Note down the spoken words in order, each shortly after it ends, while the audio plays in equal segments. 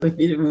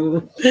Good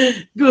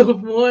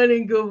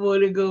morning, good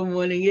morning, good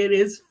morning. It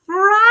is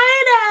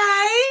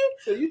Friday.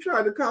 So you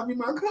tried to copy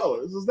my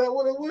colors. Is that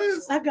what it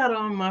was? I got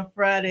on my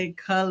Friday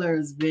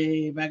colors,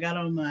 babe. I got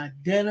on my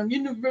denim.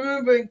 You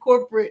remember in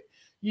corporate,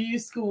 you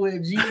used to wear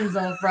jeans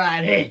on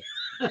Friday.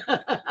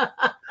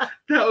 That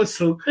was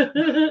so...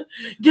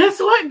 Guess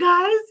what,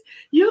 guys?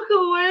 You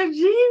can wear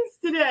jeans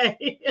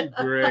today.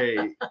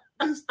 Great.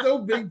 It's no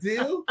big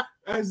deal.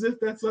 As if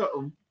that's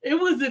something. It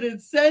was an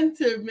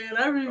incentive, man.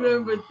 I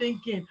remember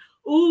thinking,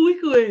 "Ooh, we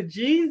could wear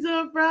jeans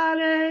on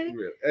Friday."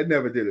 It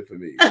never did it for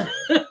me.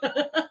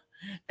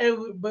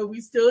 But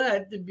we still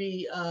had to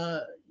be.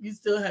 You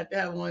still had to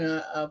have on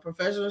a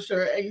professional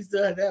shirt, and you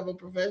still had to have a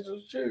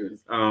professional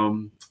shoes.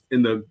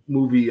 In the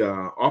movie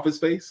Office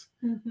Space,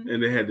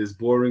 and they had this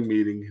boring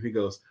meeting. He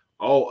goes,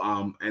 "Oh,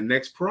 and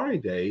next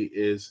Friday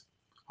is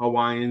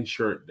Hawaiian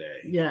Shirt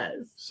Day. Yes,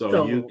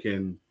 so you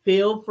can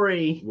feel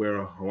free wear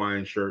a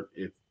Hawaiian shirt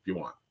if you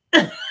want."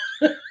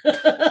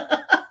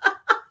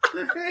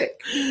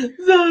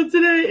 So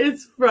today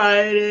it's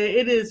Friday.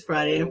 It is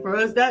Friday, and for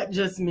us that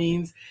just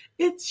means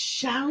it's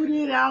Shout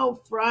It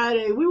Out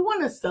Friday. We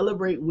want to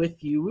celebrate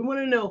with you. We want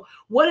to know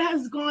what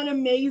has gone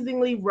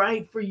amazingly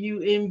right for you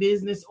in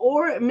business,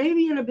 or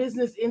maybe in a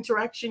business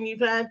interaction you've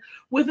had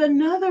with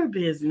another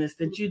business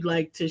that you'd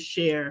like to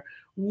share.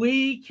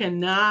 We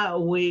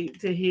cannot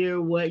wait to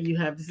hear what you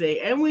have to say.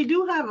 And we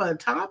do have a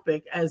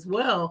topic as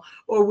well,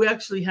 or we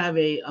actually have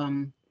a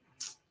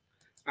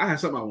I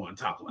have something I want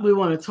to talk about. We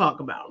want to talk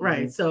about,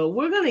 right? So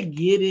we're going to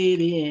get it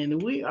in.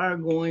 We are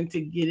going to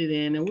get it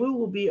in, and we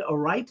will be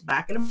right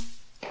back in a moment.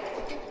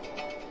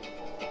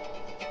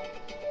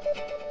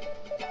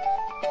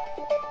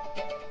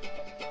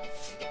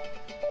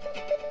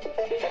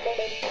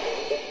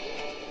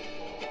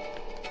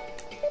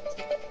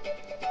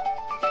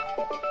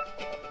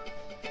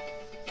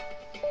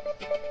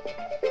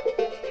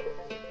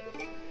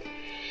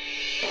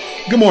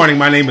 Good morning.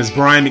 My name is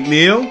Brian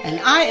McNeil.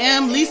 And I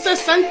am Lisa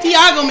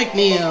Santiago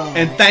McNeil.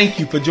 And thank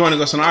you for joining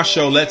us on our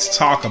show, Let's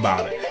Talk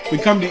About It. We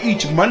come to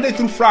each Monday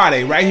through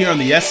Friday right here on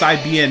the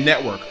SIBN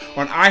network,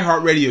 on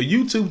iHeartRadio,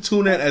 YouTube,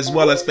 TuneIn, as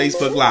well as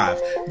Facebook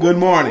Live. Good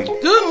morning.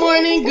 Good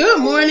morning.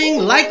 Good morning.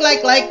 Like.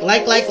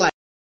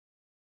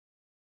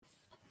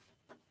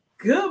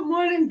 Good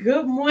morning.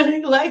 Good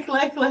morning. Like.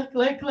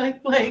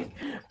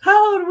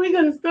 How are we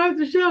going to start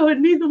the show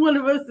and neither one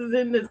of us is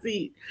in the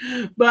seat?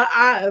 But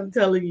I am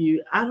telling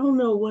you, I don't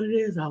know what it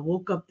is. I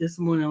woke up this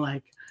morning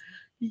like,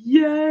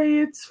 yay,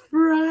 it's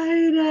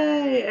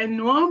Friday. And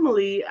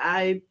normally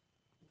I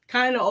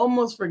kind of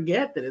almost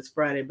forget that it's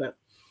Friday, but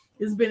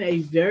it's been a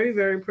very,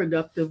 very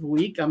productive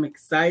week. I'm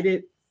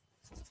excited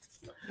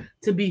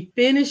to be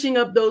finishing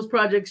up those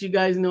projects. You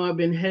guys know I've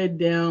been heads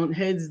down,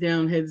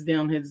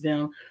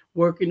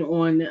 working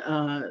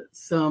on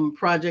some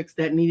projects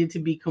that needed to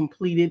be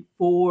completed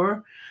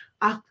for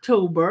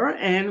October,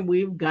 and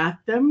we've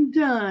got them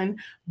done.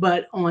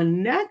 But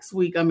on next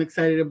week, I'm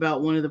excited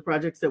about one of the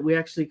projects that we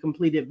actually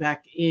completed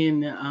back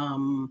in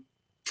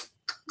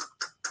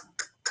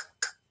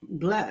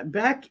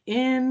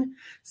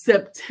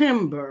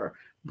September.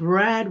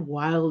 Brad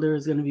Wilder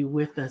is going to be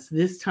with us.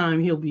 This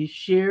time he'll be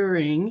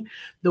sharing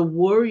the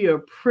Warrior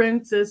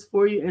Princess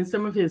for you and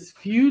some of his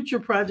future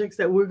projects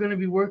that we're going to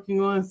be working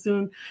on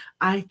soon.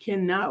 I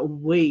cannot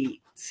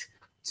wait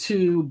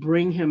to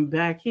bring him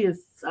back. He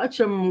is such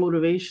a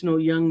motivational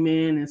young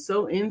man and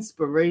so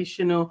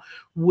inspirational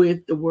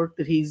with the work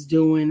that he's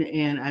doing.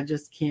 And I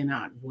just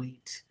cannot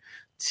wait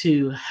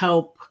to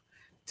help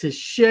to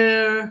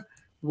share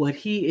what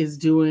he is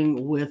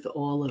doing with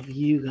all of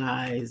you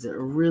guys. It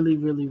really,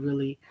 really,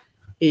 really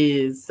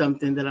is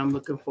something that I'm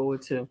looking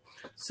forward to.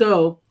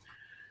 So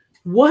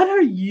what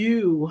are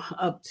you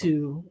up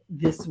to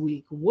this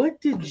week?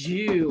 What did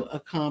you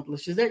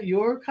accomplish? Is that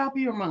your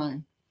copy or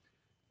mine?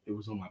 It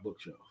was on my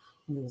bookshelf.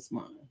 It was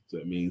mine. So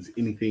it means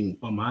anything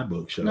on my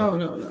bookshelf.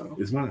 No.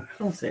 It's mine.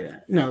 Don't say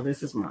that. No,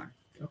 this is mine.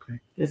 Okay.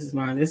 This is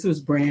mine. This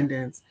was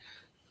Brandon's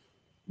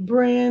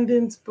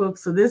book.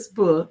 So this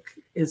book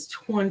is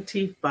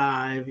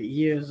 25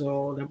 years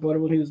old. I bought it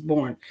when he was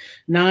born.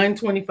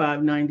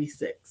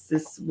 9/25/96.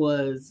 This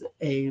was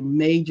a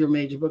major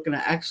book, and I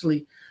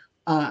actually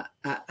I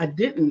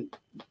didn't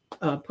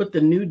put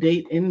the new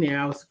date in there.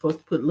 I was supposed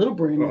to put Little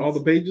Brandon. Are all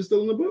the pages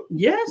still in the book?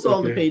 Yes,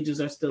 all the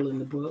pages are still in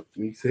the book.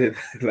 You said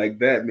like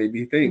that made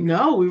me think.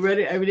 No, we read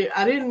it every day.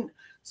 I didn't.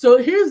 So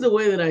here's the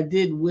way that I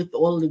did with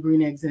all of the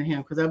green eggs and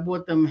ham, because I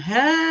bought them.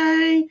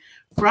 Hey,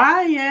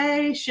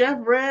 Friday, Chef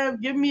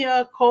Rev, give me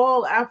a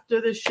call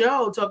after the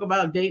show. Talk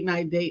about date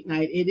night.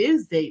 It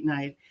is date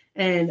night.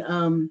 And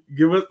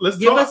give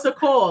us a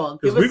call.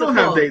 Because we're going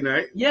to have date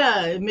night.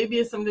 Yeah, maybe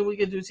it's something we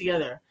could do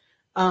together.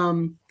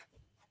 Or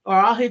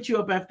I'll hit you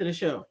up after the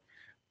show.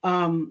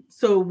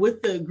 So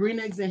with the Green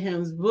Eggs and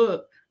Ham's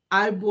book,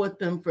 I bought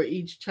them for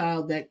each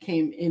child that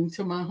came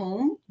into my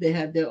home. They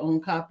had their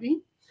own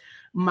copy.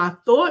 My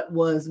thought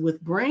was with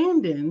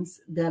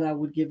Brandon's that I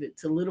would give it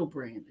to little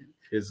Brandon.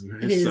 His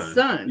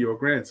son. Your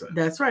grandson.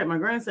 That's right, my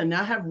grandson.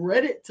 Now I have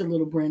read it to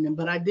little Brandon,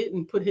 but I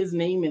didn't put his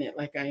name in it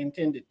like I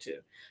intended to.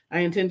 I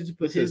intended to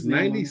put his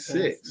name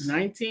 96.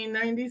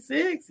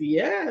 1996.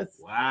 Yes.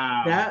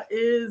 Wow.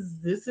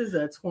 This is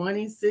a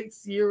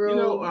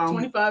 26-year-old,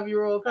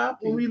 25-year-old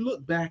copy. When we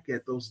look back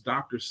at those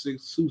Dr.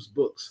 Seuss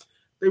books,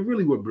 they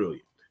really were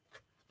brilliant.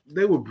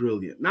 They were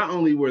brilliant. Not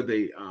only were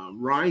they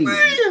rhyming,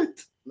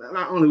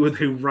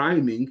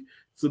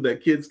 so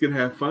that kids could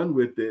have fun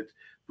with it,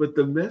 but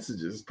the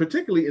messages,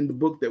 particularly in the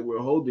book that we're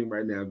holding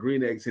right now,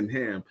 Green Eggs and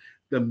Ham,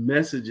 the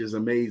message is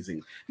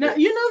amazing. Now,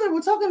 you know that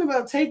we're talking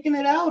about taking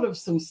it out of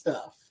some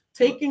stuff,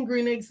 taking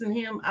Green Eggs and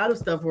Ham out of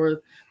stuff,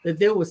 or that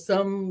there was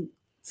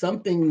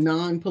something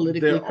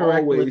non-politically correct. They're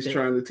always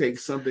trying to take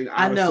something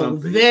out of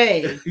something.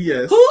 They.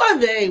 Yes. Who are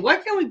they? Why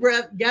can't we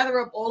gather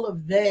up all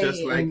of they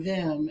Just like and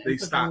them? They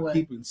stopped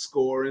keeping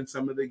score in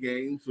some of the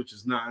games, which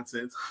is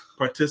nonsense.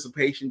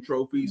 Participation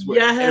trophies where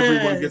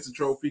everyone gets a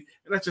trophy.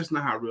 And that's just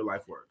not how real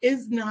life works.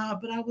 It's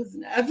not, but I was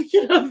an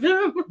advocate of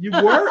them. You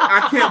were?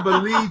 I can't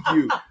believe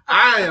you.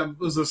 I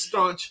was a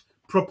staunch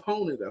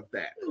proponent of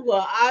that.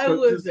 Well, I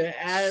was an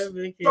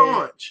advocate.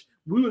 Staunch.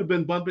 We would have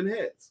been bumping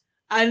heads.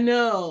 I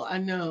know.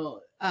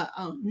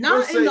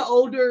 Not in the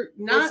older,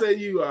 not say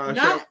you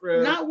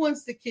not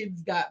once the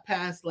kids got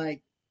past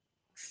like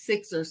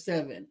 6 or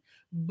 7,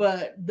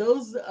 but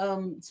those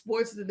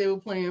sports that they were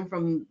playing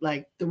from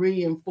like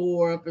 3 and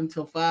 4 up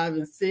until 5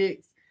 and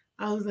 6,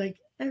 I was like,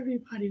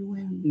 everybody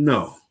wins.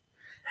 No.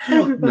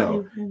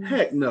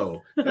 Heck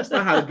no. That's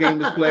not how the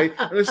game is played.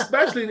 And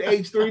especially in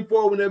age 3,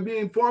 4 when they're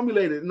being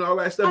formulated and all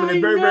that stuff. And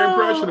they're very, very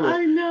impressionable.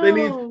 I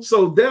know.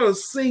 So that'll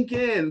sink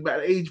in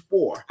by age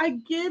 4. I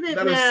get it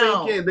that'll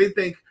now. Sink in. They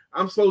think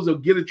I'm supposed to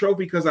get a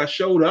trophy because I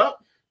showed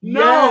up.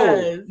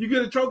 No, you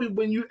get a trophy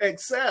when you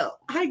excel.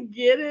 I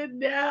get it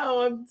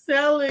now. I'm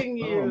telling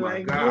you. Oh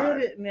my God.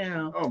 Get it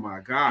now. Oh my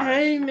God.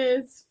 Hey,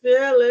 Miss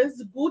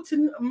Phyllis.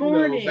 Guten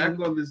morning. Back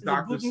on this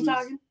Dr.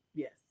 Seuss.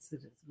 Yes,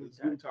 it is.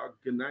 Guten Tag,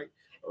 good night.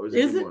 Or is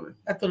it good morning?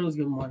 I thought it was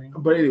good morning.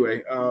 But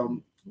anyway,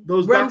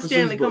 those Brem Dr.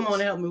 Stanley, Seuss come books.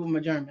 on and help me with my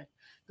German.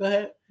 Go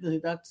ahead. The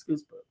Dr.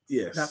 Seuss books.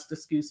 Yes. Dr.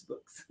 Seuss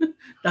books.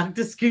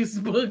 Dr.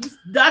 Seuss books.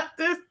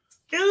 Dr.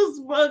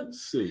 Seuss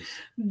books. Seuss.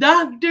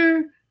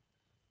 Dr.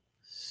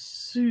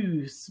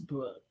 Seuss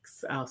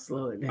books. I'll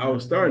slow it down. I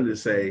was starting to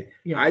say,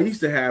 yes. I used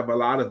to have a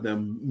lot of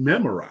them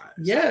memorized.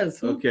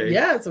 Yes. Okay.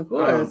 Yes, of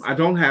course. I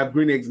don't have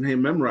Green Eggs and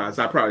Ham memorized.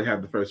 I probably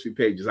have the first few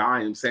pages.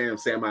 I am Sam.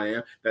 Sam I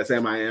am. That's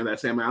Sam I am.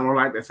 That's Sam I am. I don't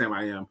like that Sam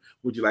I am.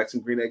 Would you like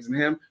some Green Eggs and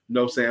Ham?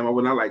 No, Sam. I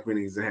would not like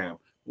Green Eggs and Ham.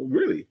 Well,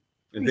 really?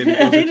 And then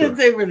he didn't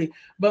say really.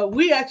 But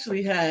we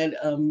actually had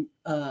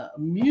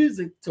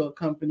music to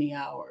accompany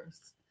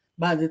ours.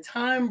 By the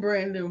time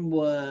Brandon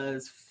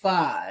was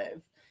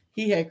 5,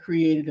 he had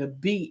created a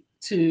beat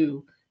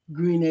to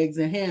Green Eggs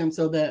and Ham,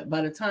 so that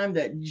by the time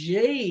that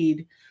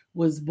Jade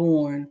was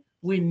born,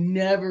 we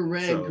never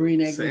read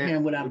Green Eggs and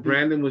Ham without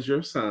Brandon beat. Was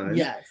your son.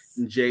 Yes.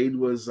 And Jade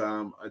was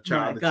a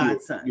child of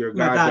godson. Your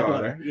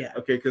goddaughter. Yeah.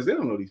 Okay, because they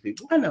don't know these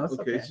people. I know. It's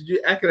okay. So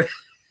you act like...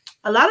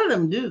 A lot of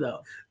them do,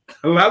 though.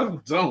 A lot of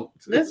them don't.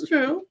 That's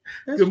true.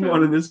 Good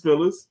morning, Miss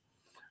Phyllis.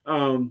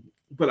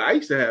 But I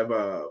used to have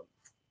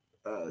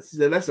she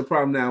said that's the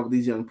problem now with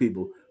these young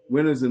people.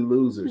 Winners and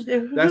losers.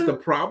 That's the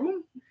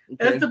problem? Okay.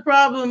 That's the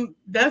problem.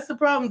 That's the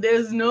problem.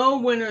 There's no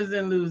winners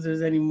and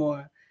losers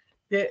anymore.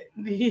 Hey,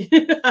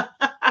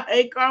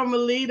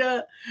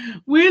 Carmelita,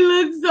 we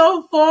look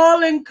so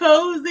fall and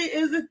cozy.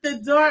 Is it the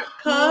dark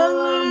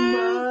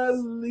colors?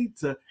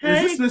 Carmelita.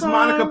 Is this Miss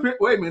Monica?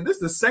 Wait a minute. This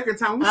is the second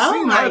time we've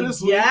seen her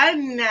this week.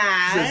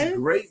 Nice. She says,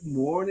 great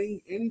morning.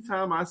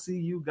 Anytime I see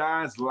you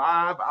guys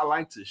live, I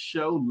like to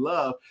show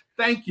love.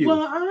 Thank you.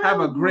 Well,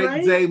 have a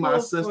great day, my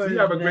sister. You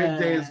have a great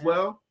day as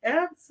well.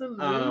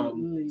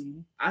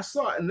 Absolutely. I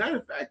saw, as a matter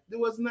of fact, it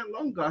wasn't that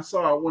long ago. I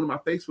saw one of my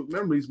Facebook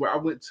memories where I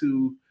went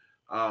to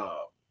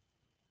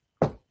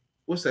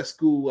what's that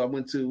school I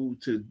went to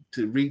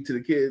read to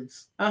the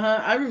kids?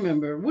 I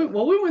remember. We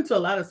went to a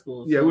lot of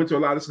schools. Yeah, we went to a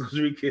lot of schools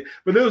to read kids.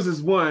 But there was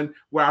this one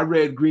where I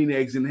read Green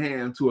Eggs and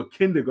Ham to a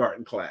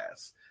kindergarten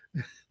class.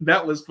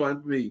 That was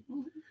fun for me.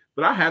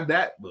 But I have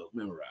that book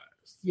memorized.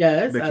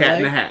 Yes. The Cat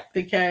in the Hat.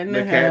 The Cat in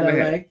the Hat.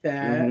 I like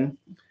that.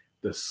 Mm-hmm.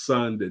 The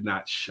sun did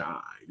not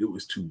shine. It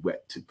was too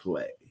wet to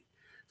play.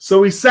 So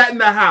we sat in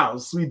the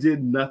house. We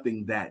did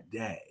nothing that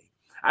day.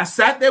 I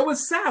sat there with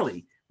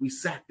Sally. We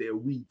sat there,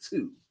 we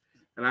too.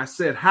 And I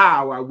said,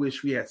 how I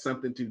wish we had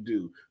something to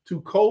do.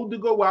 Too cold to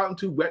go out and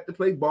too wet to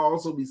play ball.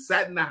 So we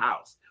sat in the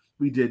house.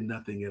 We did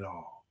nothing at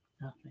all.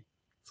 Nothing.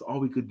 So all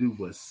we could do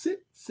was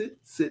sit.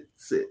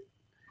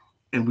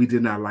 And we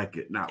did not like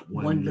it. Not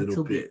one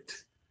little bit.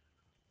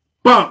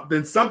 Bump.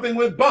 Then something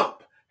went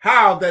bump.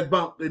 How that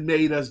bump, it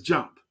made us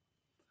jump.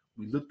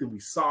 We looked and we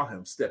saw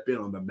him step in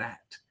on the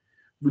mat.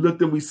 We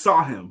looked and we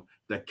saw him,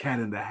 the Cat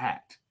in the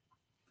Hat.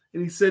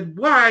 And he said,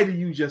 why do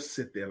you just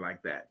sit there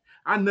like that?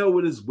 I know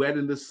it is wet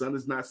and the sun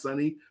is not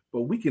sunny,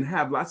 but we can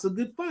have lots of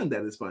good fun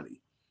that is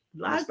funny.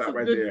 Lots of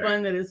good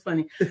fun that is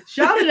funny.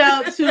 Shout it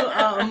out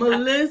to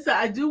Melissa.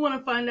 I do want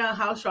to find out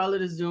how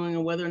Charlotte is doing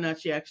and whether or not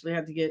she actually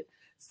had to get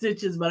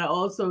stitches, but I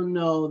also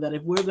know that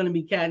if we're going to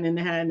be Cat in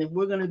the Hat, and if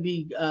we're going to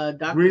be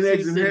Dr. Green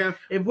Eggs and Seuss, Ham,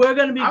 if we're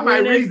going to be I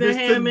might Green Eggs read and this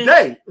Ham,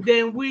 today.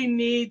 then we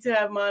need to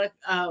have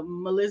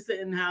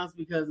Melissa in the house,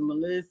 because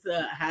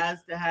Melissa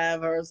has to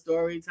have her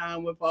story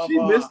time with Papa. She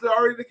missed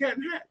already the Cat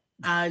in the Hat.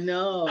 I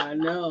know.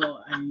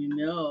 You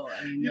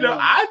know,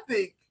 I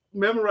think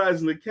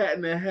memorizing the Cat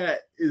in the Hat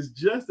is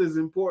just as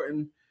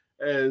important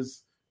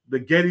as the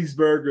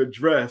Gettysburg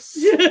Address.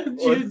 Yeah,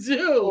 you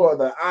do. Or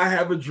the I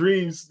Have a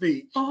Dream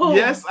speech. Oh,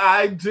 yes,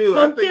 I do.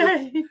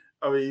 Okay.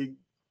 I mean,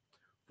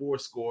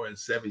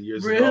 77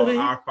 years Really? ago,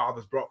 our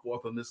fathers brought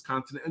forth on this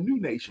continent a new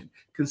nation,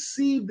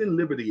 conceived in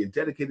liberty and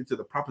dedicated to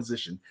the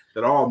proposition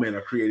that all men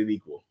are created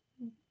equal.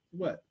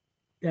 What?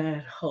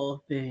 That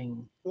whole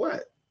thing.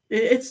 What?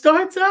 It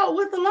starts out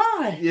with a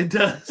lie. It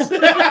does.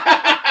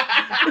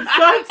 It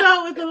starts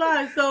out with a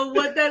lie. So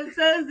what that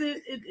says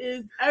it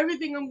is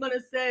everything I'm going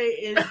to say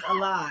is a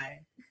lie.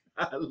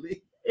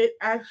 It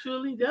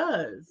actually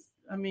does.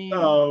 I mean,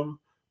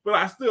 but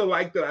I still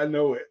like that I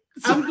know it.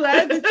 I'm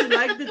glad that you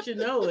like that you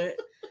know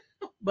it,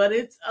 but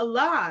it's a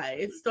lie.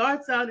 It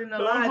starts out in a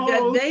lie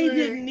that they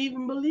didn't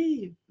even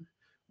believe.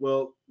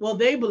 Well,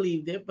 they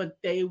believed it, but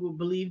they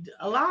believed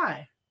a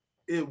lie.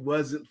 It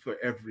wasn't for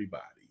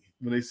everybody.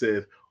 When they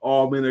said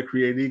all men are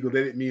created equal,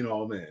 they didn't mean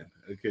all men.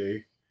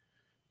 Okay,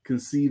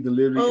 conceived in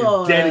liberty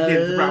and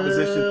dedicated to the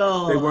proposition.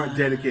 Lord. They weren't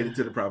dedicated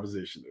to the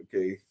proposition.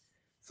 Okay,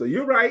 so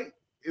you're right.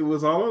 It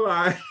was all a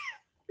lie.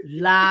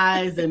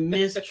 Lies and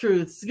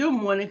mistruths. Good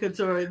morning,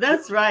 Katori.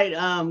 That's right,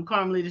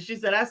 Carmelita. She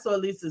said, I saw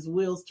Lisa's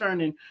wheels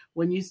turning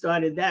when you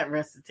started that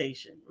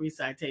recitation.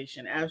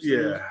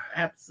 Absolutely. Yeah.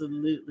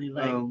 Absolutely.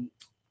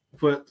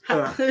 But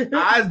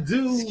I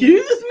do.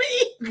 Excuse me?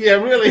 Yeah,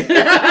 really.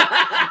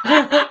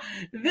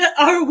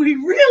 Are we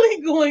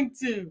really going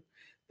to?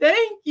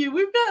 Thank you.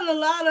 We've got a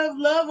lot of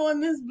love on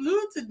this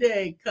blue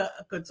today.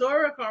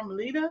 Katora,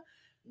 Carmelita.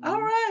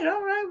 All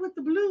right, with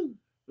the blue.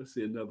 Let's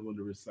see another one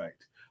to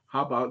recite.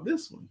 How about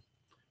this one?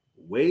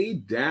 Way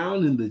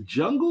down in the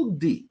jungle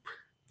deep,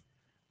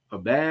 a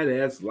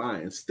badass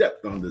lion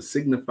stepped on the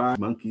signified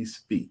monkey's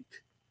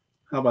feet.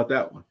 How about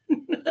that one?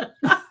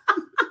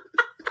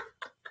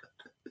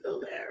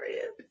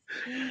 Hilarious.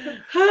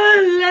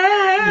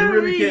 You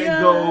really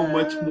can't go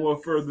much more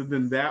further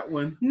than that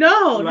one.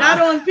 No, not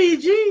on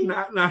PG.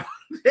 Not.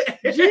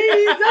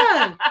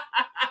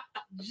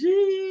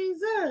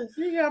 Jesus.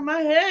 You got my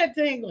head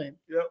tingling.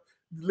 Yep.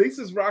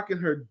 Lisa's rocking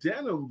her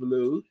denim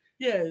blue.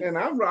 Yes. And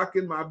I'm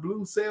rocking my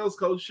blue sales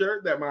coach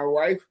shirt that my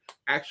wife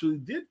actually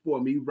did for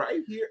me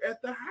right here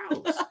at the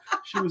house.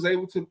 She was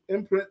able to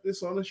imprint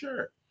this on the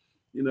shirt.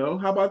 You know,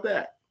 how about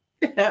that?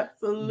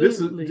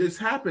 Absolutely. This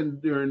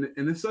happened during,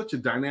 and it's such a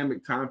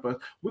dynamic time for us.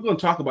 We're going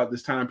to talk about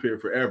this time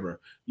period forever.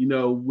 You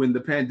know, when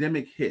the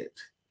pandemic hit,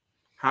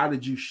 how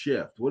did you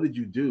shift? What did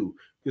you do?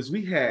 Because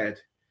we had,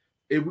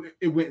 it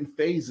went in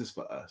phases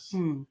for us.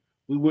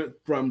 We went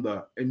from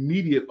the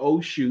immediate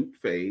shoot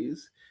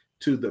phase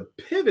to the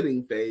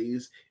pivoting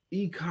phase,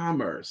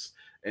 e-commerce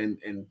and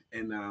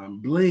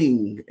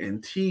bling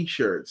and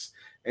t-shirts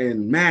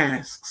and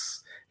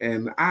masks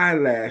and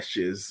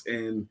eyelashes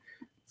and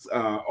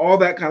all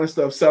that kind of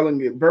stuff, selling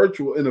it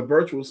virtual in a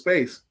virtual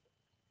space.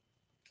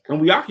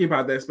 And we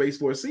occupied that space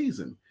for a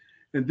season.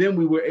 And then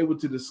we were able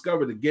to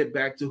discover to get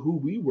back to who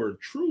we were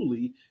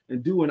truly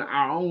and doing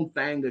our own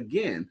thing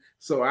again.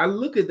 So I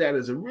look at that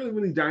as a really,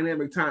 really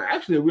dynamic time,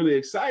 actually a really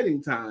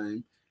exciting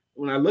time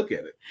when I look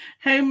at it.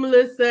 Hey,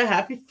 Melissa,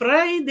 happy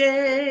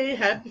Friday.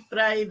 Happy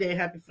Friday.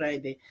 Happy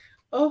Friday.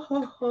 Oh,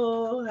 ho,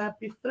 ho,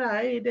 happy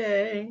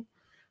Friday.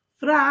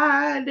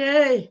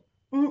 Friday.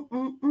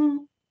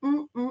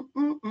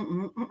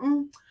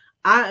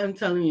 I am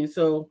telling you.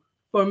 So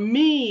for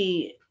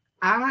me,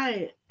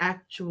 I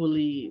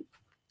actually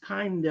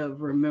kind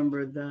of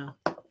remember it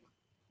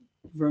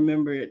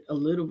a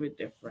little bit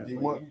differently. Do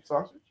you want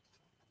sausage?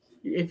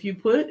 If you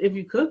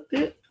cooked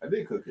it. I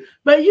did cook it.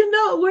 But you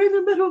know, we're in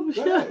the middle of a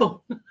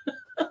show.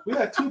 We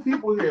got two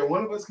people here.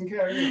 One of us can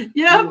carry it.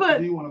 Yeah,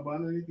 do you want to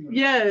bun anything?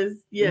 Yes.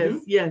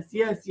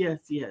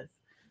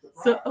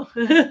 So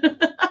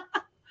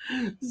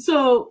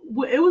so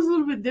it was a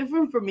little bit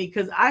different for me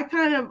because I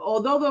kind of,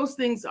 although those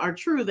things are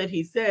true that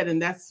he said,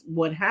 and that's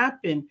what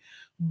happened,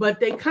 but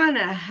they kind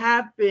of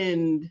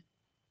happened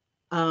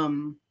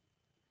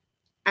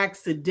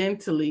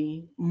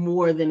accidentally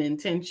more than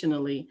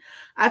intentionally.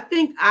 I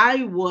think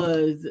I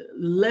was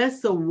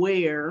less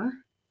aware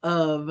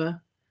of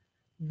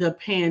the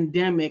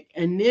pandemic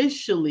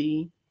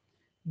initially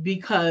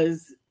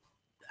because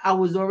I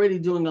was already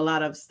doing a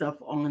lot of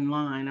stuff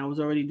online. I was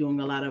already doing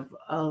a lot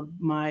of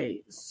my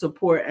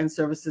support and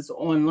services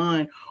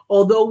online.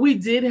 Although we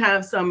did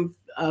have some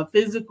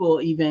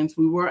physical events,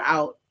 we were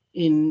out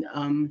in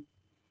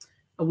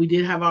we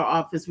did have our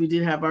office, we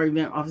did have our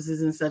event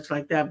offices and such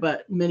like that,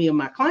 but many of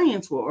my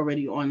clients were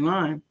already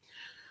online.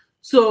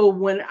 So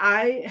when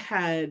I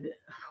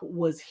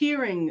was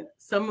hearing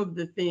some of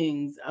the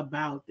things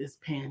about this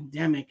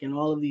pandemic and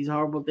all of these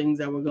horrible things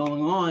that were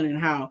going on and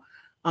how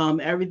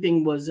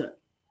everything was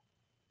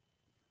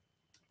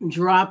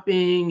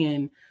dropping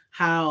and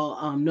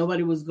how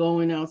nobody was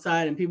going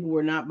outside and people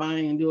were not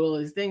buying and doing all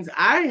these things.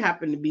 I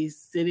happened to be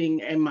sitting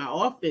in my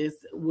office,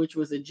 which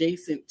was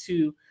adjacent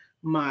to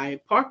my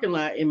parking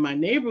lot in my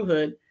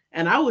neighborhood,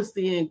 and I was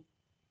seeing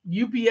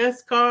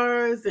UPS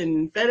cars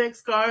and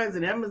FedEx cars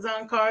and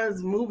Amazon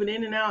cars moving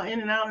in and out,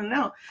 in and out, and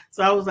out.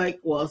 So I was like,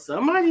 well,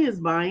 somebody is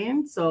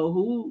buying. So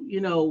who,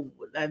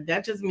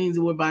 that just means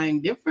we're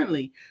buying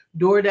differently.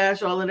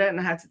 DoorDash, all of that. And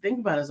I had to think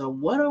about it. So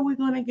what are we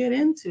going to get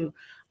into?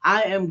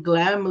 I am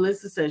glad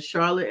Melissa said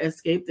Charlotte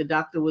escaped the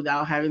doctor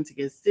without having to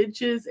get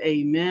stitches.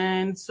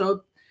 Amen.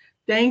 So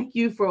thank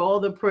you for all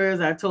the prayers.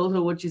 I told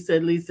her what you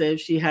said, Lisa.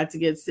 If she had to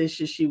get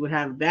stitches, she would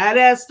have a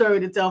badass story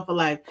to tell for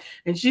life.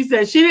 And she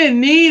said she didn't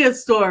need a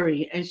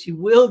story and she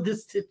willed the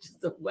stitches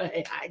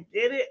away. I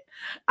did it.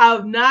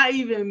 I'm not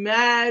even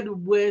mad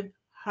with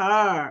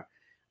her.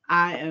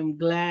 I am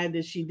glad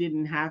that she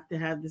didn't have to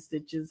have the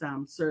stitches.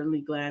 I'm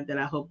certainly glad that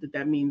I hope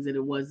that means that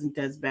it wasn't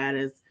as bad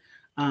as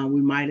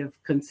we might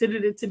have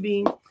considered it to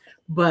be.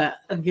 But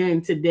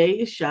again, today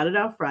is Shout It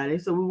Out Friday.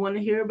 So we want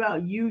to hear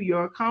about you,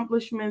 your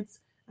accomplishments.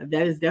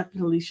 That is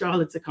definitely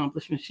Charlotte's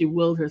accomplishment. She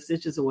willed her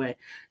stitches away.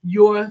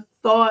 Your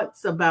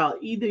thoughts about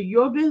either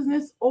your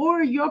business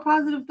or your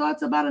positive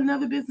thoughts about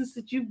another business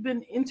that you've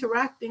been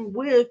interacting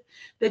with,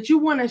 that you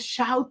want to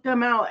shout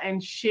them out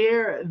and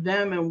share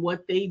them and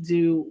what they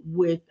do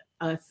with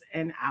us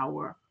and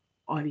our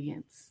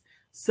audience.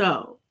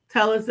 So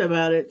tell us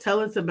about it. Tell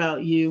us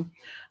about you.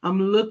 I'm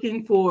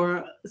looking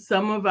for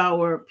some of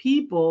our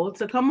people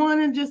to come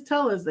on and just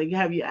tell us, like,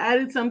 have you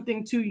added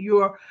something to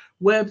your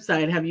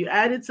website? Have you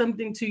added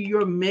something to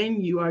your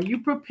menu? Are you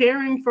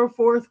preparing for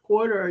fourth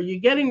quarter? Are you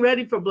getting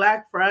ready for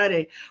Black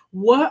Friday?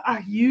 What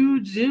are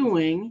you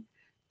doing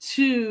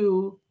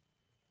to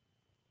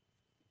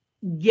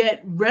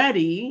get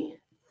ready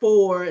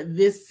for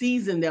this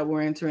season that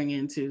we're entering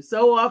into?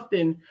 So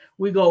often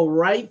we go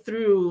right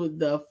through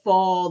the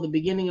fall, the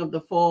beginning of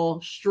the fall,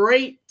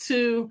 straight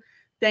to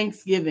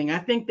Thanksgiving. I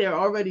think they're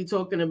already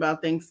talking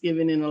about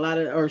Thanksgiving in a lot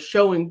of, or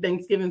showing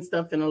Thanksgiving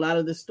stuff in a lot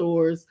of the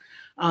stores.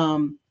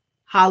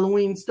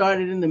 Halloween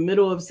started in the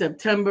middle of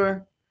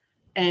September.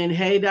 And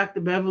hey,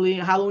 Dr. Beverly,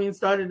 Halloween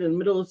started in the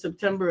middle of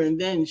September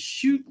and then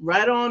shoot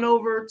right on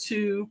over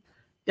to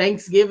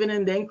Thanksgiving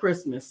and then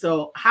Christmas.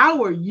 So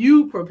how are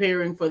you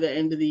preparing for the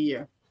end of the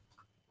year?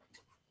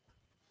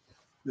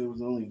 There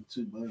was only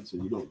 2 months, so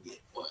you don't get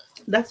one.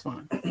 That's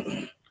fine.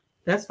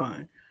 That's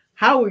fine.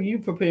 How are you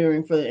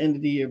preparing for the end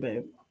of the year,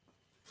 babe?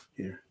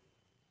 Here.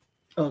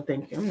 Oh,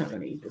 thank you. I'm not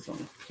going to eat this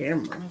on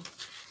camera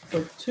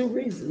for 2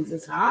 reasons.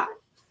 It's hot,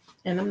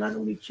 and I'm not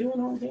going to be chewing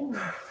on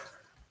camera.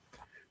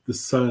 The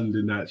sun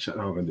did not shut.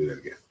 I'm going to do that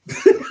again.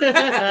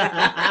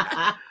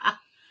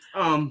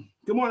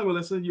 Good morning,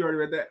 Melissa. You already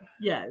read that?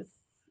 Yes.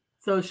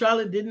 So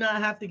Charlotte did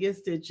not have to get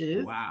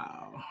stitches.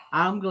 Wow.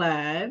 I'm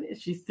glad.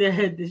 She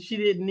said that she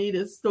didn't need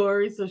a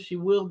story, so she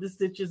willed the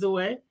stitches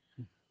away.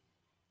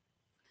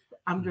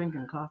 I'm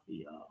drinking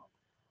coffee, y'all.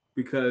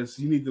 Because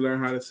you need to learn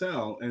how to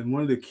sell. And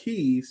one of the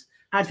keys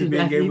to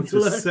being able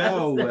to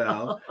sell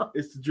well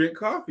is to drink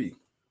coffee.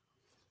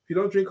 If you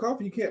don't drink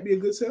coffee, you can't be a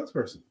good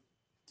salesperson.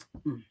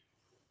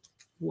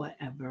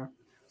 Whatever.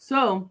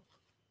 So,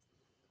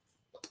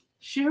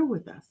 share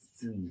with us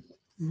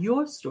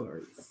your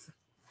stories.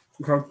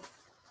 Okay.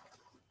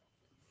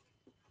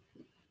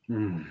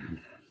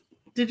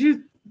 Did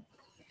you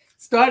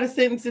start a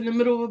sentence in the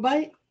middle of a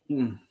bite?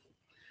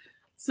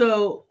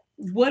 So,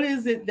 what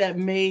is it that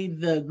made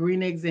the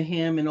green eggs and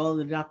ham and all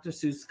the Dr.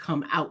 Seuss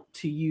come out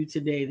to you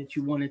today that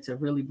you wanted to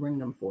really bring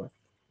them forth?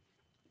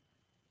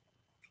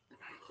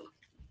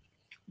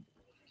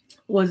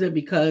 Was it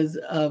because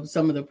of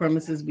some of the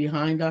premises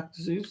behind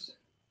Dr. Seuss?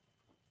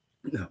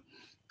 No.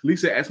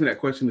 Lisa asked me that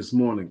question this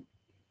morning,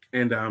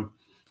 and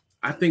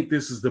I think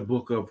this is the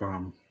book of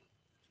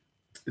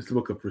it's the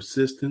book of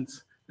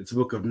persistence. It's a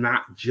book of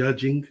not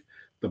judging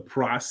the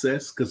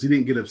process, because he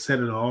didn't get upset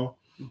at all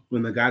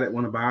when the guy that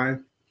want to buy.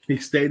 He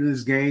stayed in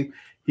his game.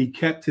 He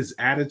kept his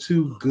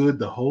attitude good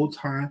the whole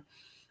time,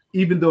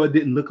 even though it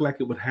didn't look like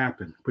it would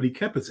happen. But he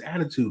kept his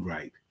attitude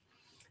right.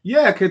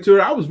 Yeah,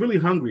 Keturah, I was really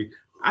hungry.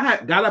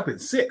 I got up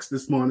at 6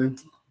 this morning.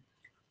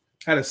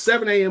 Had a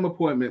 7 a.m.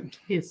 appointment.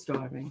 He's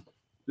starving.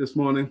 This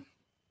morning.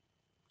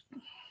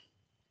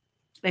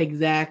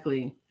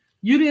 Exactly.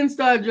 You didn't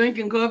start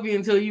drinking coffee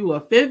until you were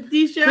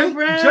 50, Chef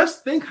Brad?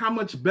 Just think how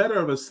much better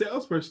of a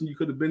salesperson you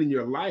could have been in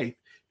your life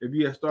if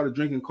you had started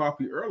drinking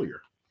coffee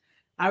earlier.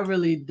 I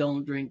really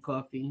don't drink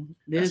coffee.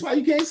 That's why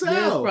you can't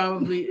sell.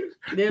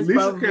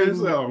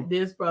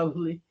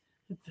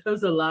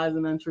 Those are lies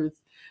and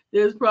untruths.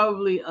 There's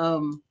probably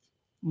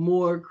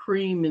more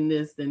cream in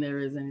this than there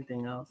is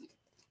anything else.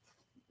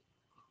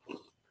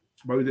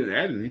 But we didn't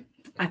add any.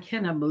 I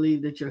cannot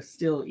believe that you're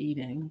still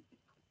eating.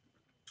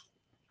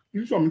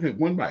 You saw me take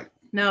 1 bite.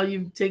 Now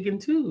you've taken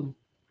 2.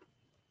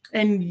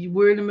 And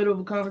we're in the middle of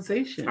a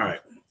conversation. All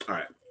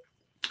right.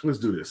 Let's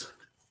do this.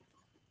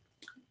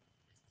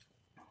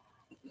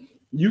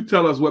 You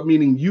tell us what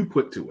meaning you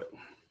put to it.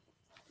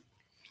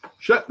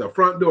 Shut the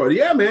front door.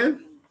 Yeah,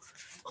 man.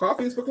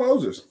 Coffee is for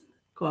closers.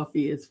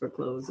 Coffee is for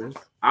closers.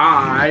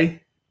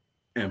 I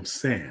am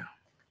Sam.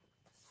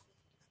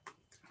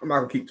 I'm not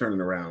going to keep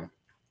turning around.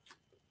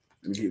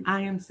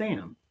 I am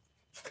Sam.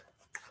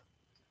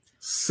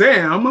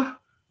 Sam,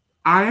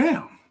 I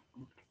am.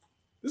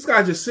 This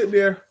guy just sitting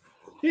there.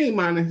 He ain't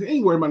minding. He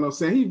ain't worried about no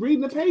Sam. He's reading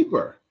the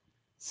paper.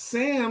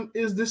 Sam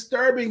is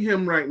disturbing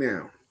him right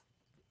now.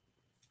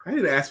 I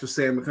didn't ask for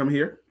Sam to come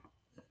here.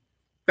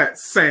 That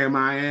Sam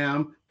I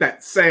am.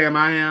 That Sam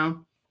I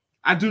am.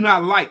 I do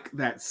not like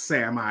that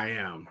Sam I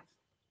am.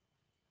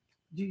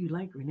 Do you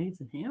like green eggs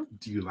and ham?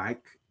 Do you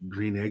like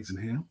green eggs and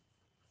ham?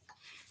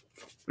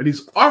 And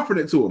he's offering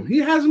it to him. He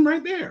has them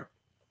right there.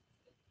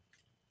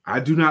 I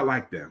do not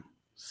like them.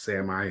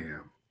 Sam I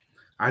am.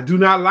 I do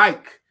not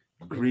like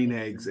green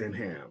eggs and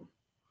ham.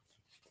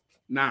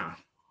 Nah.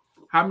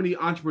 How many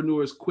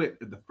entrepreneurs quit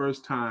at the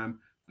first time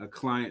a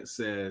client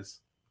says,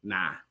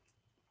 nah?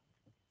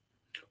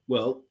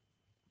 Well,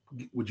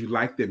 would you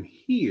like them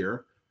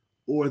here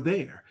or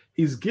there?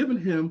 He's given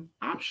him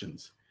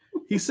options.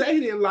 He said he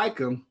didn't like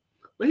them,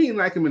 but he didn't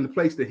like them in the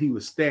place that he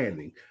was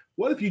standing.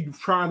 What if you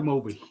tried them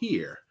over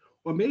here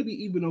or maybe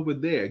even over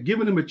there,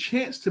 giving him a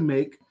chance to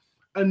make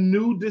a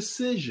new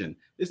decision?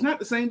 It's not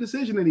the same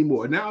decision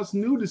anymore. Now it's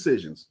new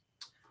decisions.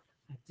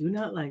 I do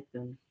not like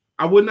them.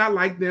 I would not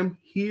like them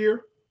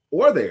here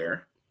or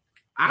there.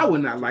 I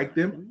would not like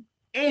them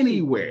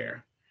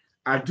anywhere.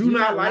 I do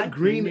not like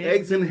green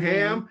eggs and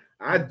ham.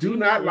 I do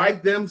not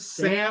like them,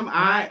 Sam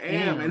I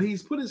am. And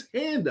he's put his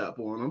hand up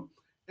on him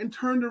and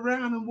turned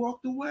around and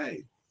walked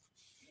away.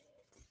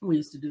 We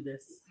used to do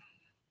this.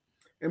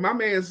 And my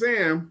man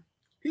Sam,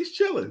 he's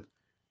chilling.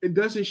 It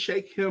doesn't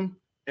shake him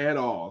at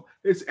all.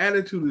 His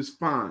attitude is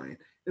fine.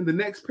 And the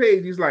next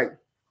page, he's like,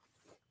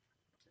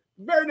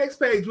 very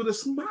next page with a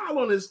smile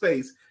on his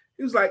face.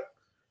 He was like,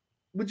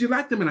 would you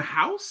like them in a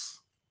house?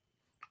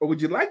 Or would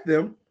you like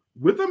them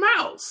with a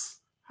mouse?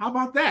 How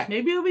about that?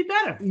 Maybe it'll be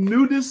better.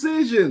 New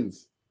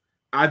decisions.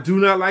 I do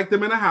not like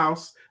them in a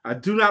house. I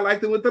do not like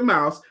them with the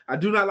mouse. I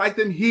do not like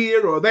them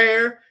here or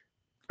there.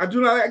 I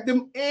do not like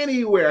them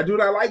anywhere. I do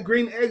not like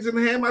green eggs and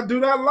ham. I do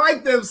not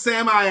like them,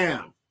 Sam I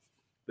am.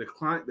 The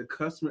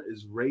customer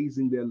is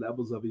raising their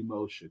levels of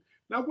emotion.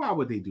 Now, why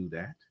would they do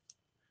that?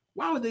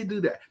 Why would they do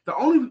that?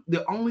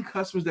 The only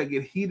customers that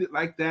get heated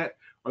like that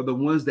are the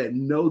ones that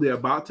know they're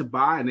about to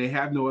buy and they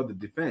have no other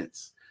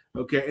defense.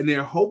 Okay, and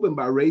they're hoping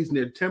by raising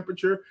their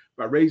temperature,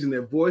 by raising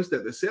their voice,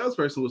 that the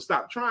salesperson will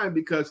stop trying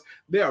because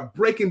they are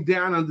breaking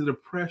down under the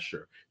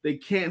pressure. They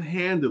can't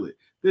handle it.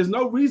 There's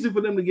no reason for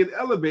them to get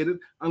elevated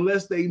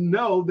unless they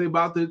know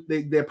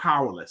they're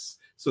powerless.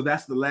 So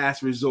that's the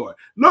last resort.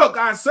 Look,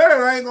 I said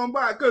I ain't gonna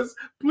buy because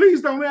please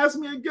don't ask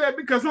me again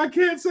because I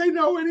can't say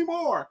no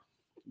anymore.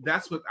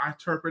 That's what I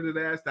interpret it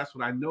as. That's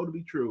what I know to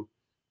be true.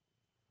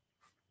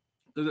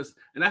 And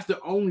that's the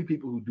only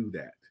people who do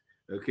that.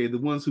 Okay, the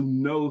ones who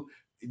know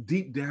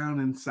deep down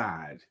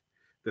inside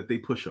that they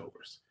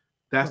pushovers.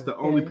 That's the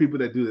only people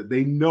that do that.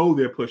 They know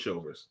they're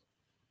pushovers.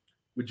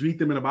 Would you eat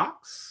them in a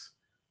box?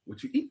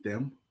 Would you eat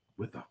them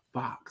with a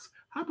fox?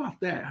 How about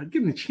that?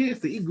 Give them a chance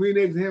to eat green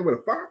eggs and ham with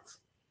a fox?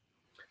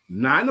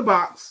 Not in the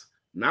box,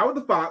 not with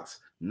the fox,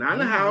 not in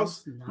the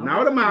house, not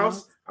with a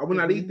mouse. I will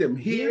not eat them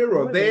here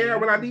or there. I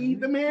will not eat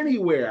them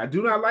anywhere. I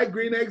do not like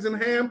green eggs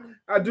and ham.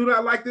 I do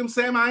not like them,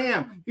 Sam I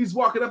am. He's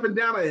walking up and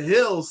down a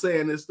hill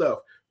saying this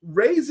stuff,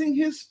 raising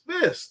his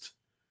fist.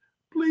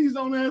 Please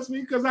don't ask me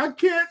because I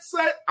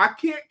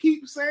can't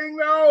keep saying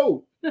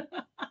no.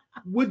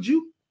 Would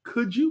you?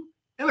 Could you?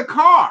 In a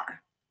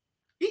car.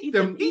 Eat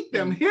them.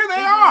 Here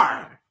they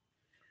are.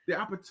 The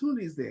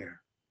opportunity is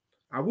there.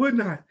 I would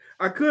not.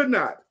 I could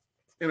not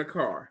in a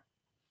car.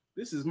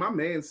 This is my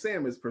man.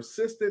 Sam is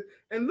persistent.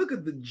 And look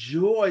at the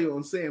joy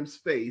on Sam's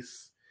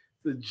face.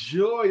 The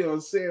joy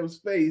on Sam's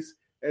face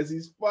as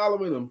he's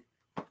following them.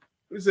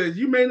 He says,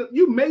 you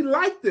may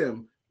like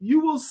them. You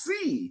will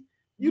see.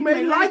 You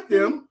may like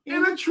them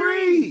in a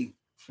tree.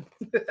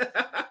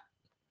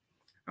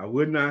 I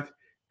would not,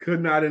 could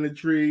not in a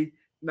tree,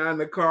 not in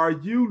the car.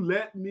 You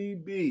let me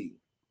be.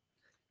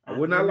 I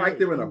would not like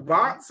them in a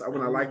box. I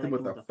would not like them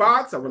with a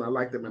fox. I would not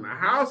like them in a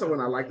house. I would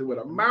not like them with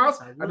a mouse.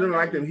 I do not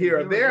like them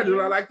here or there. I do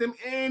not like them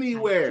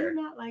anywhere. I do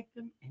not like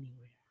them anywhere.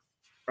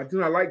 I do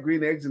not like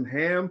green eggs and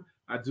ham.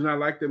 I do not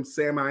like them,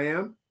 Sam I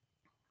am.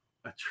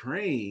 A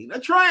train.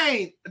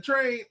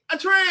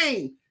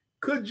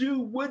 Could you,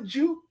 would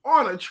you,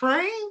 on a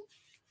train?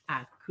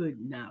 I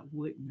could not,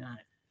 would not.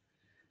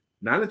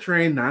 Not in a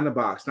train, not in a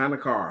box, not in a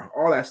car,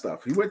 all that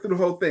stuff. He went through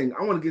the whole thing.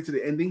 I want to get to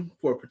the ending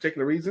for a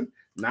particular reason.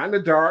 Not in the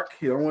dark.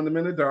 He don't want them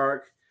in the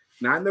dark.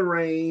 Not in the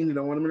rain. He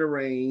don't want them in the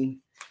rain.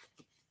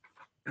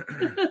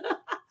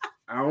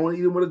 I don't want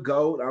to eat them with a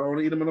goat. I don't want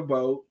to eat them in a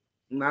boat.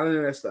 Not any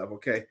of that stuff,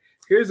 okay?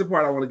 Here's the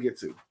part I want to get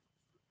to.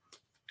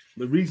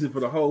 The reason for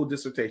the whole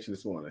dissertation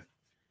this morning.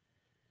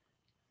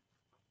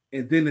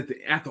 And then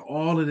after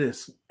all of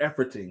this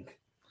efforting,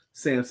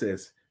 Sam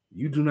says,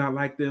 you do not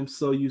like them,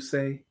 so you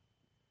say?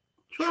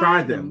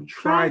 Try them,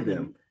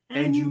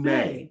 and you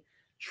may.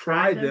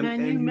 Try them,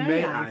 and you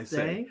may, I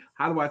say.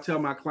 How do I tell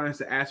my clients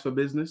to ask for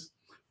business?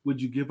 Would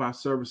you give our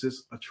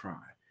services a try?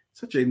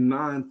 such a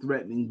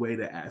non-threatening way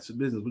to ask for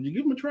business. Would you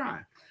give them a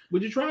try?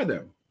 Would you try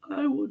them?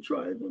 I will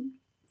try them.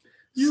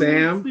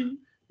 Sam,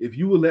 if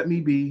you will let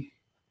me be,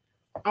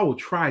 I will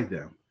try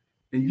them,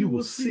 and you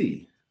will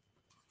see.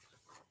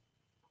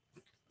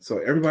 So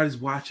everybody's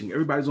watching.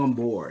 Everybody's on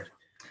board.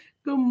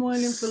 Good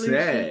morning, Felicia.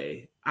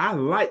 Say, I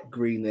like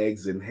green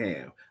eggs and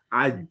ham.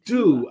 I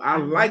do. I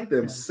like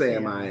them,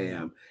 Sam, I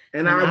am.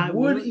 And I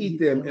would eat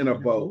them in a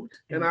boat.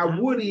 And I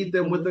would eat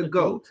them with a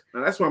goat.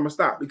 Now, that's where I'm going to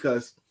stop,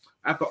 because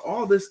after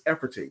all this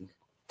efforting,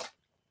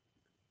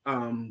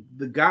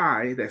 the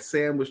guy that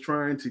Sam was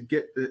trying to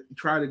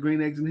try the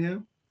green eggs and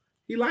ham,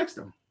 he likes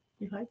them.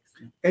 He likes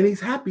them. And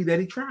he's happy that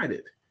he tried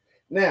it.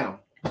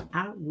 Now,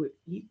 I would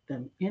eat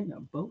them in a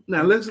boat.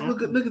 Now let's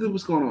look at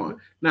what's going on.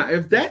 Now,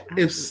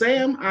 if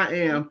Sam I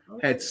am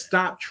had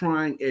stopped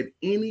trying at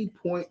any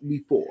point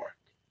before,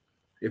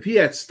 if he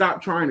had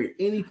stopped trying at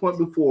any point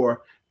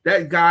before,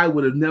 that guy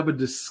would have never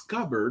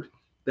discovered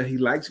that he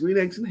likes green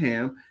eggs and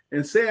ham,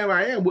 and Sam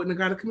I am wouldn't have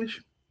got a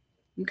commission.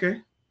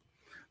 Okay.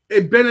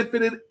 It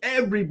benefited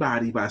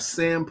everybody by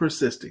Sam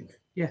persisting.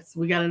 Yes,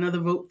 we got another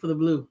vote for the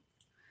blue.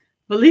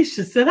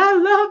 Felicia said, I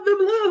love the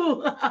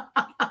blue.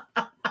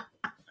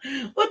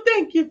 Well,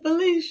 thank you,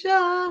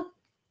 Felicia.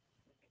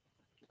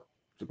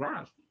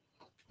 Surprise.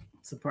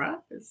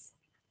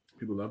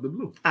 People love the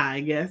blue.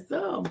 I guess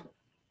so.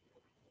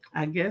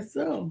 And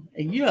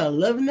you are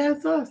loving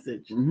that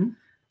sausage. Mm-hmm.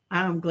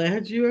 I'm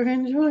glad you are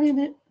enjoying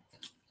it.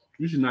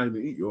 You should not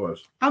even eat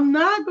yours. I'm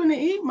not going to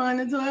eat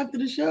mine until after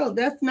the show.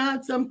 That's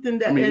not something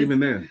that is even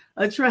then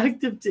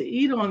attractive to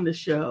eat on the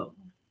show.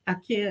 I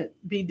can't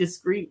be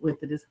discreet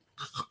with it.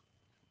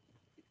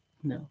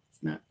 No,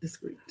 it's not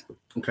discreet.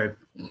 Okay.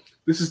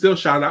 This is still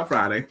Shout Out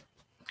Friday.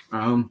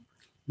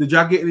 Did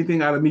y'all get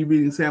anything out of me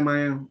reading Sam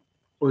I Am?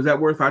 Or is that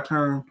worth our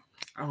time?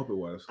 I hope it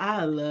was.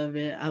 I love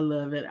it.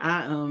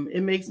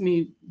 It makes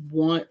me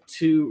want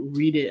to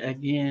read it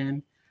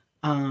again.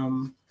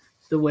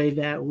 The way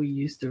that we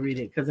used to read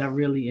it, because I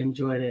really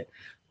enjoyed it.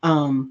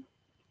 Carmelita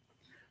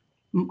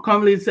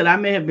said, I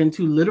may have been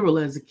too literal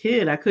as a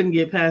kid. I couldn't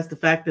get past the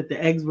fact that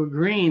the eggs were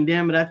green.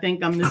 Damn it, I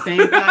think I'm the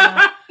same kind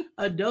of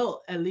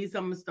adult. At least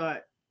I'm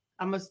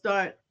gonna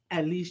start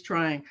at least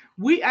trying.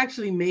 We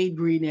actually made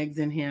green eggs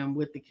and ham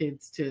with the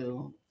kids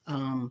too,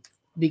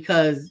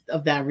 because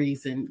of that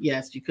reason.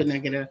 Yes, you could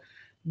not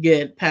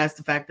get past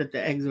the fact that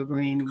the eggs are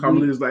green.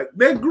 Carmelita's like,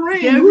 they're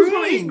green. Who's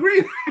gonna eat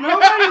green?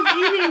 Nobody's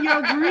eating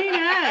your green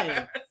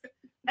eggs.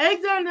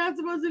 Eggs are not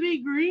supposed to be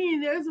green.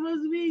 They're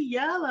supposed to be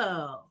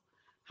yellow.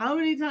 How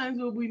many times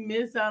would we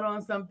miss out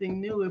on something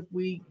new if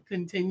we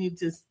continue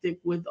to stick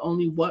with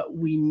only what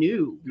we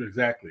knew?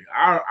 Exactly.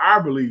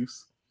 Our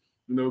beliefs,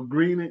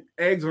 green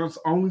eggs are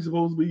only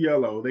supposed to be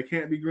yellow. They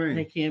can't be green.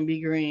 They can't be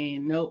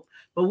green. Nope.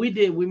 But we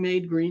did. We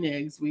made green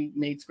eggs. We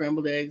made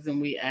scrambled eggs, and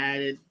we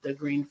added the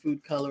green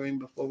food coloring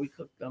before we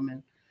cooked them.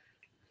 And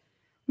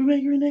we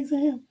made green eggs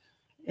and ham.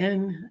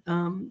 And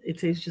it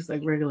tastes just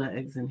like regular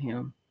eggs and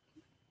ham.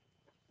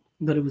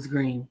 But it was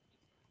green.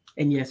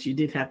 And yes, you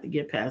did have to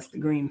get past the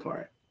green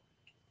part.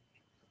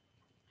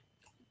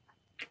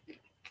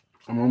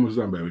 I'm almost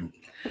done, baby.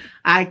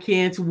 I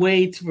can't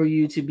wait for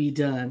you to be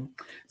done.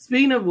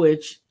 Speaking of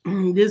which,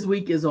 this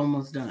week is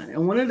almost done.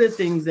 And one of the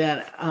things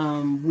that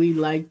we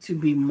like to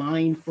be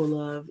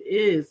mindful of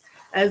is,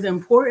 as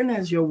important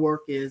as your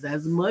work is,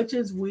 as much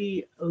as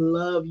we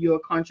love your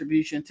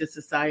contribution to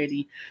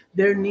society,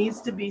 there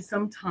needs to be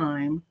some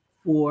time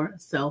for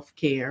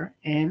self-care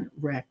and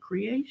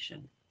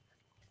recreation.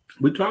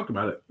 We talked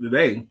about it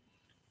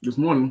this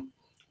morning.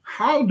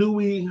 How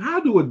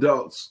do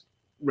adults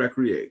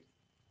recreate?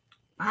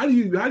 How do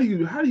you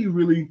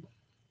really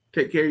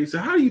take care of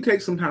yourself? How do you take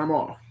some time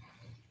off?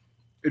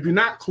 If you're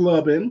not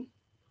clubbing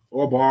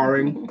or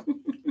barring,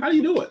 how do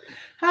you do it?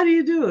 How do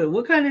you do it?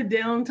 What kind of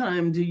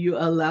downtime do you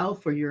allow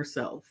for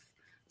yourself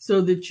so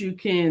that you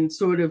can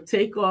sort of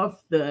take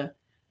off the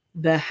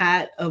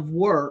hat of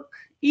work?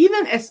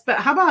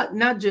 How about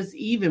not just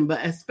even,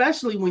 but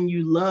especially when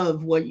you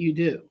love what you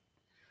do?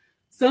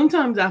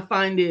 Sometimes I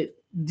find it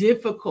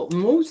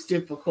most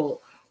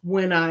difficult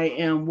when I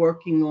am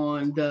working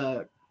on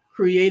the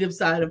creative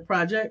side of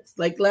projects.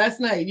 Like last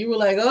night, you were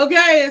like,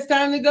 okay, it's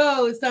time to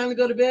go. It's time to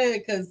go to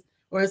bed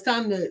or it's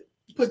time to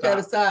put that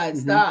aside.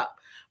 Mm-hmm. Stop.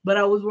 But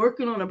I was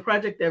working on a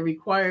project that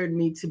required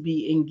me to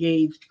be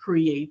engaged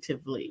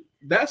creatively.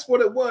 That's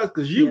what it was.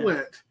 Because you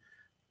went,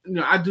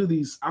 I do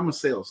these, I'm a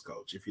sales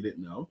coach, if you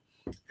didn't know.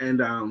 And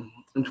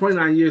in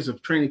 29 years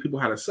of training people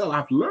how to sell,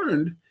 I've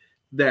learned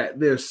that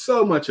there's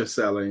so much of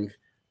selling.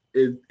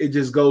 It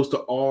just goes to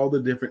all the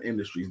different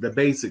industries, the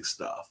basic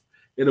stuff.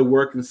 It'll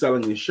work in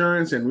selling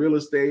insurance and real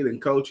estate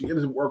and coaching. It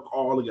doesn't work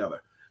all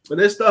together. But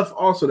there's stuff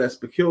also that's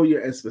peculiar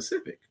and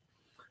specific.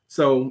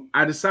 So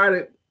I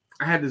decided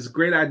I had this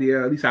great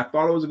idea. At least I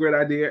thought it was a great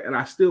idea. And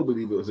I still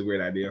believe it was a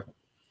great idea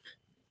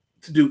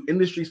to do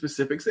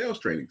industry-specific sales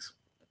trainings.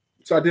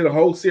 So I did a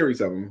whole series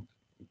of them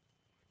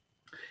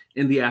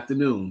in the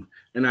afternoon.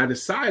 And I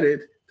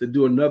decided to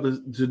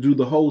do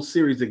the whole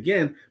series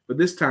again, but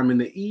this time in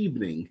the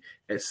evening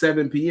at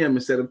 7 p.m.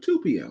 instead of 2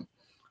 p.m.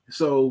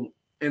 So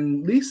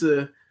and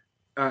Lisa,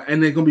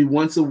 and they're gonna be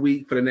once a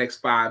week for the next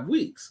 5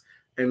 weeks.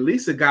 And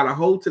Lisa got a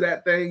hold to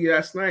that thing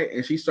last night,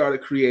 and she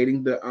started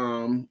creating the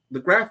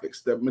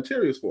graphics, the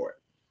materials for it.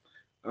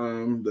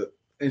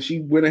 And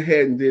she went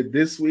ahead and did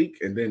this week,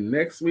 and then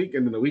next week,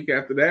 and then the week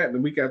after that, and the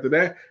week after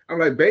that. I'm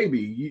like, baby,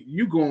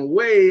 you going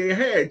way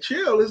ahead.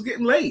 Chill. It's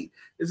getting late.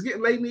 It's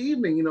getting late in the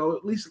evening.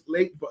 At least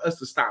late for us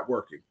to stop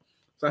working.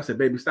 So I said,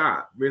 baby,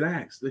 stop,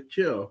 relax, let's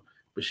chill.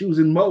 But she was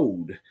in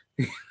mode.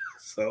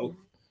 So.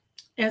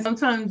 And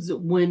sometimes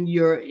when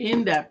you're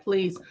in that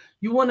place,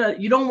 you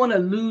don't want to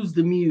lose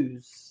the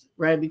muse,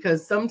 right?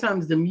 Because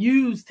sometimes the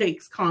muse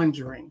takes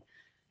conjuring.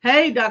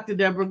 Hey, Dr.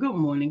 Deborah, good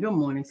morning. Good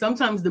morning.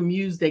 Sometimes the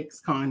muse takes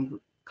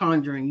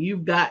conjuring.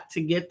 You've got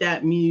to get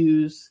that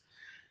muse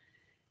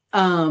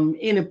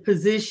in a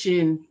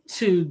position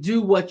to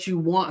do what you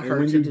want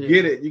her to do. When you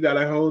get it, you got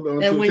to hold on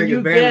to it. And when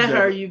you get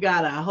her, you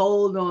got to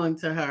hold on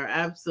to her.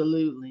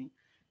 Absolutely.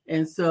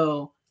 And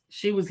so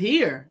she was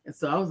here. And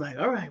so I was like,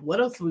 all right, what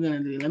else are we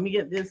going to do? Let me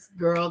get this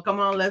girl. Come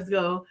on, let's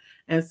go.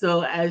 And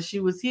so as she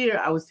was here,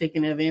 I was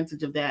taking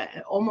advantage of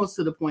that, almost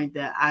to the point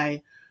that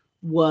I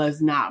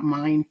was not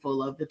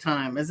mindful of the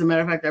time. As a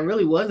matter of fact, I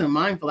really wasn't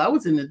mindful. I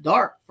was in the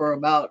dark for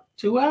about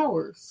 2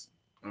 hours.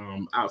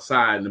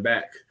 Outside in the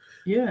back.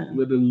 Yeah.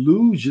 But to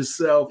lose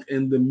yourself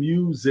in the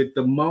music,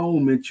 the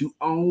moment you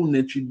own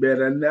it, you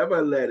better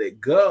never let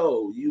it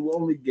go. You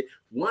only get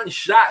one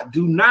shot.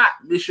 Do not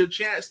miss your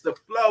chance to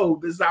flow.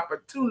 This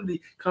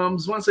opportunity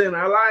comes once in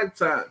our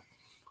lifetime.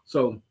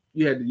 So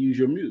you had to use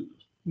your muse.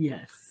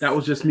 Yes. That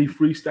was just me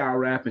freestyle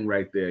rapping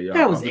right there, y'all.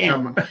 That was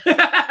M.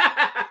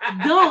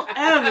 Don't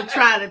ever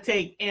try to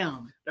take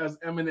M. That was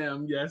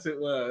Eminem. Yes, it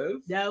was.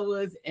 That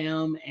was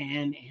M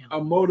and M. A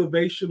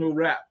motivational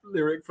rap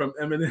lyric from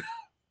Eminem.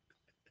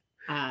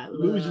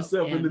 Lose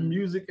yourself in the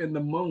music and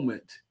the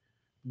moment.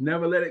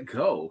 Never let it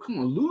go. Come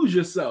on, lose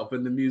yourself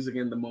in the music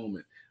and the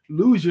moment.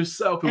 Lose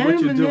yourself in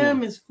what you're doing.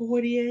 Eminem is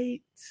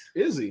 48.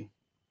 Is he?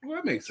 Well,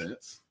 that makes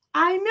sense.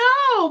 I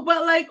know,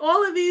 but like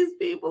all of these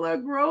people are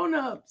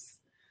grown-ups.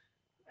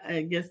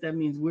 I guess that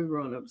means we're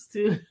grown-ups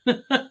too.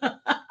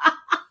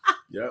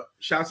 Yep.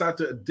 Shouts out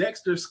to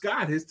Dexter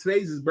Scott.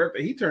 Today's his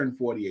birthday. He turned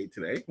 48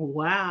 today.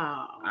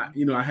 Wow.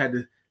 I had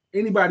to,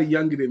 anybody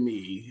younger than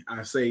me,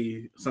 I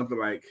say something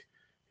like,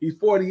 he's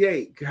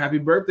 48. Happy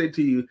birthday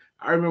to you.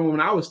 I remember when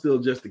I was still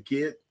just a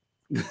kid.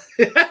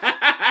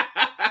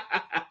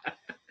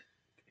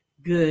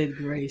 Good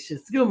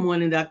gracious. Good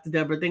morning, Dr.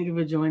 Deborah. Thank you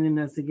for joining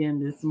us again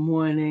this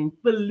morning.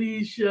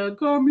 Felicia,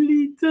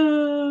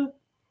 Carmelita.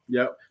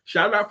 Yep.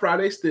 Shout out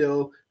Friday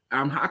still.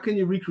 How can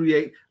you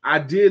recreate? I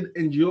did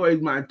enjoy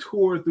my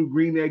tour through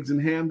Green Eggs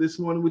and Ham this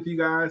morning with you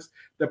guys.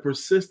 The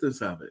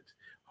persistence of it.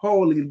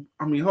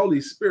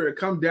 Holy Spirit,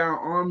 come down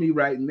on me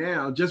right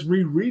now. Just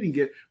rereading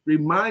it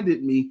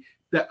reminded me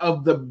that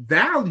of the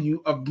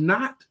value of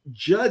not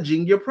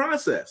judging your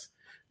process.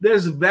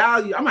 There's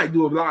value. I might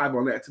do a live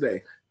on that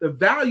today. The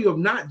value of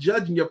not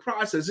judging your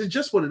process is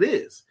just what it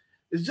is.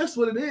 It's just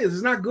what it is.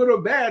 It's not good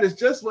or bad. It's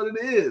just what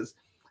it is.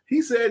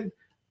 He said,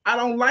 I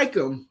don't like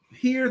them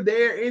here,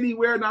 there,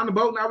 anywhere, not on the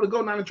boat, not on the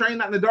go, not on the train,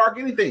 not in the dark,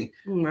 anything.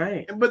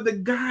 Right. But the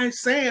guy,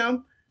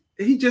 Sam,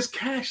 he just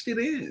cashed it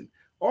in.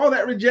 All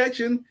that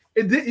rejection,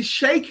 it didn't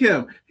shake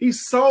him. He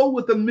sold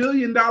with $1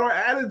 million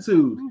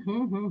attitude.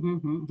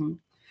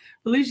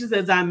 Felicia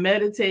says, I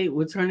meditate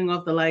with turning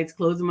off the lights,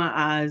 closing my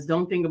eyes,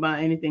 don't think about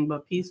anything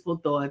but peaceful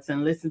thoughts,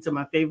 and listen to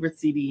my favorite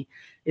CD.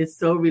 It's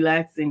so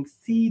relaxing.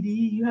 CD?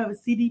 You have a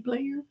CD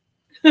player?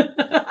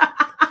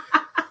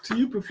 Do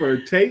you prefer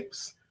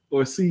tapes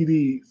or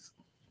CDs?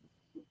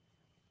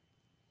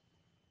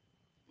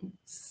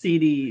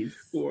 CDs.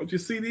 Want your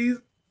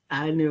CDs?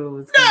 I knew it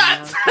was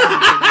coming.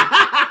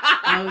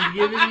 I was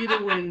giving you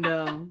the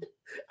window.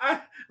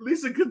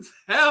 Lisa could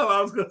tell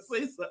I was going to say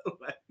something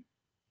like,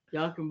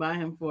 y'all can buy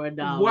him for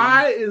 $1.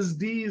 Why is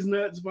D's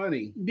Nuts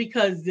funny?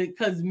 Because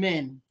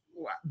men.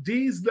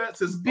 D's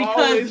Nuts is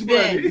always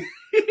funny.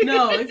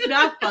 No, it's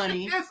not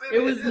funny. Yes, it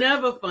was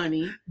never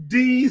funny.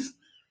 D's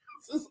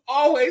Nuts is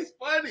always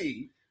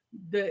funny.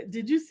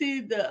 Did you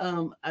see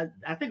the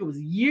I think it was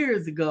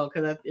years ago,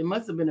 because it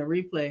must have been a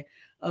replay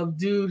of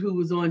dude who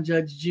was on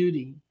Judge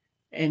Judy,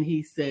 and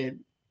he said,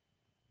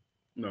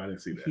 no, I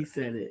didn't see that. He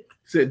said it.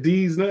 He said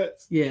D's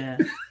Nuts? Yeah.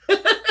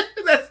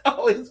 That's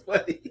always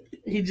funny.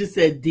 He just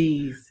said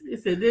D's. He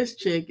said, this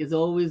chick is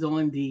always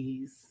on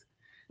D's.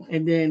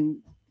 And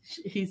then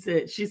she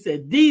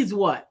said, D's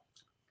what?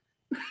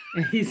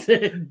 And he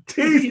said,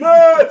 D's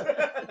Nuts.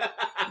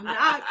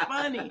 Not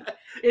funny.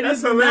 That's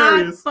is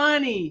hilarious. Not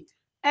funny.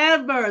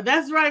 Ever.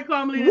 That's right,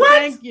 Carmelita. What?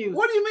 Thank you.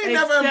 What do you mean?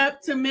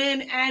 Except to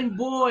men and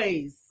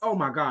boys. Oh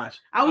my gosh.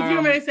 I was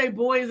getting ready to say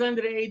boys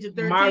under the age of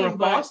 13. Myra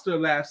Foster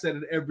laughs at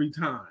it every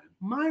time.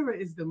 Myra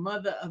is the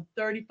mother of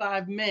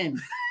 35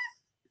 men.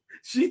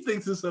 She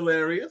thinks it's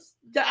hilarious.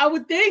 I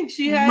would think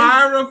she has.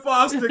 Myra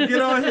Foster,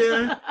 get on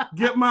here.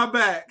 Get my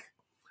back.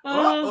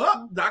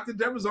 Dr.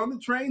 Deborah's on the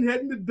train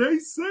heading to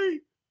DC.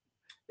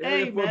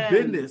 For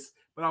business.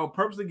 But I will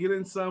purposely get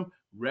in some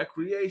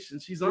recreation.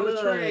 She's on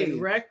the train.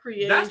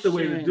 Recreation. That's the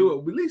way to do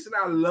it. Lisa and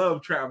I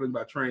love traveling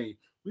by train.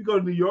 We go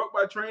to New York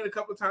by train a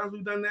couple of times.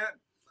 We've done that.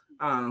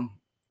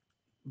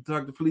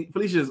 Talk to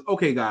Felicia's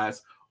okay,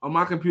 guys. On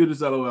my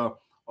computers, LOL.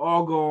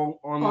 All go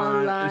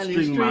online and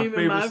stream my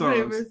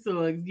favorite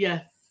songs.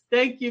 Yes.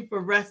 Thank you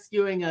for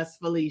rescuing us,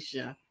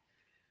 Felicia.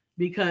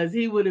 Because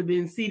he would have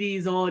been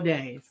CDs all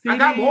day. CDs, I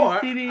got more.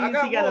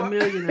 CDs, he got 1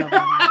 million of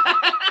them.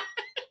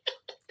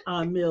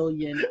 1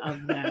 million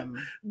of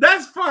them.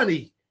 That's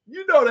funny.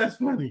 You know that's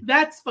funny.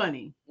 That's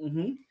funny.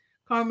 Mm-hmm.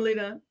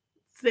 Carmelita,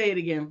 say it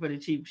again for the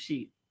cheap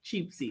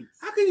seats.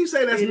 How can you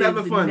say that's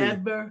never funny?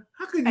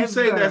 How can you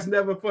say that's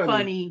never funny?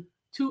 Funny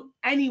to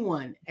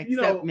anyone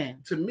except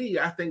men. To me,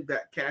 I think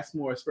that casts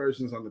more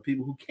aspersions on the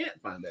people who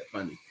can't find that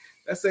funny.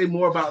 That say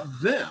more about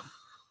them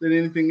than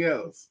anything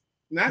else.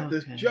 Not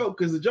the joke,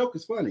 because the joke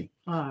is funny.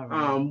 All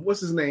right. What's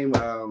his name?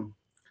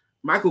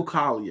 Michael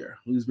Collier,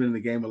 who's been in the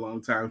game a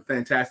long time,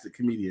 fantastic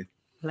comedian.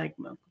 Like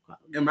Michael Collier.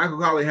 And Michael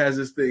Collier has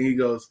this thing. He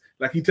goes,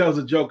 like, he tells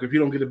a joke if you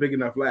don't get a big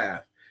enough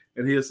laugh,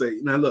 and he'll say,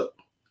 "Now look,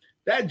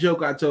 that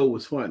joke I told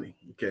was funny.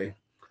 Okay,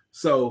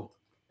 so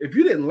if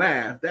you didn't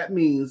laugh, that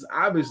means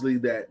obviously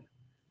that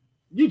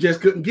you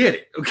just couldn't get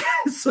it. Okay,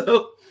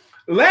 so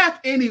laugh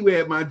anyway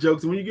at my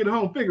jokes, and when you get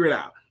home, figure it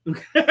out."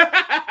 Okay?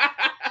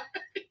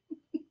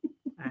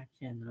 I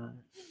cannot.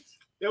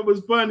 That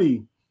was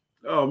funny.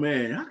 Oh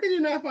man, how can you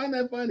not find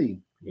that funny?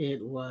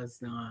 It was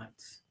not.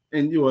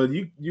 And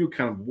you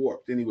kind of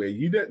warped anyway.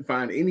 You didn't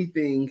find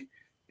anything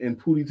in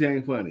Pootie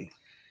Tang funny.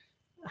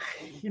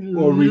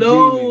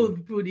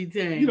 Loathe Pootie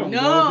Tang.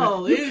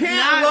 No, it's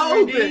not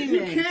redeeming.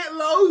 You can't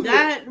loathe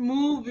that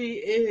movie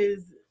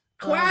is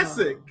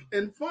classic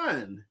and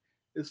fun.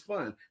 It's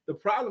fun. The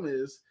problem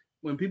is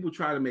when people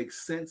try to make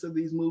sense of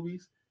these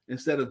movies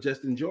instead of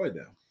just enjoy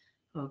them.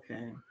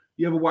 Okay.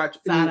 You ever watch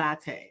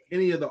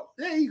any of the?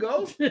 There you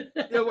go. You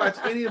ever watch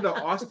any of the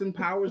Austin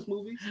Powers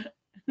movies?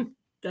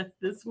 That's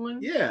this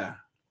one. Yeah.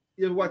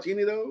 You ever watch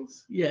any of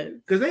those? Yeah.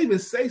 Because they even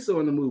say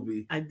so in the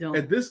movie. I don't.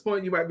 At this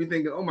point, you might be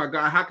thinking, "Oh my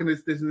God, how can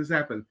this and this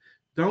happen?"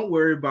 Don't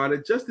worry about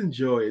it. Just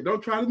enjoy it.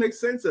 Don't try to make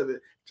sense of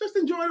it. Just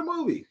enjoy the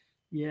movie.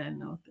 Yeah.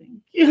 No,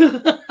 thank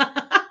you.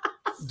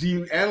 Do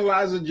you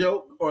analyze a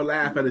joke or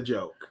laugh at a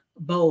joke?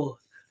 Both.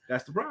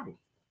 That's the problem.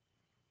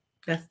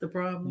 That's the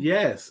problem.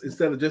 Yes.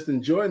 Instead of just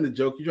enjoying the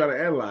joke, you try to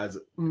analyze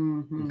it.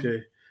 Mm-hmm.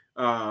 Okay.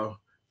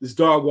 This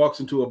dog walks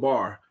into a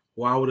bar.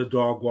 Why would a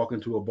dog walk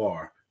into a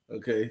bar?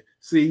 Okay.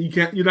 See,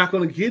 you're not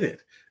going to get it.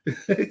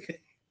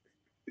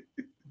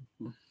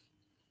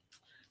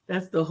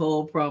 That's the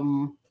whole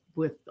problem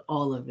with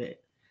all of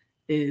it.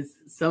 Is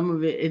some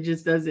of it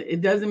just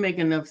doesn't make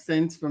enough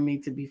sense for me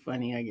to be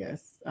funny, I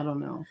guess. I don't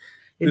know.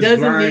 It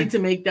doesn't need to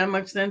make that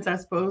much sense, I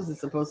suppose.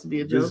 It's supposed to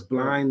be a joke. This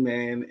blind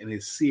man and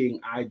his seeing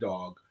eye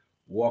dog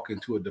walk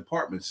into a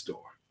department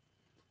store.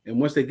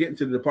 And once they get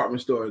into the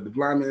department store, the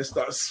blind man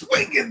starts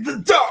swinging the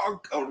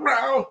dog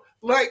around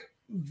like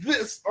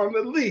this on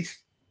the leash.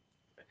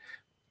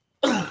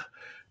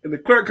 And the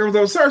clerk comes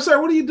over,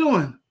 sir, what are you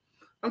doing?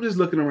 I'm just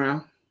looking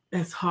around.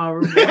 That's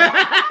horrible.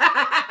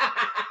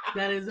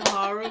 That is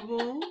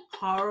horrible.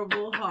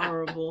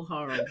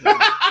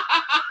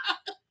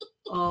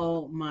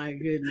 Oh my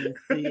goodness.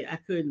 See, I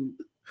couldn't.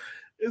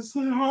 It's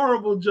a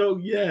horrible joke,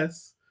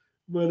 yes,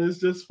 but it's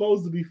just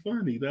supposed to be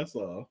funny. That's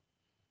all.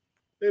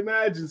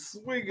 Imagine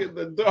swinging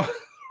the dog.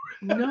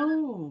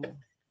 No.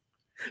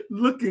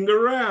 Looking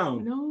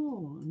around.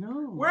 No.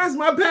 Where's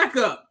my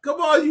backup?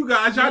 Come on, you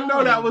guys. I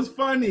know that was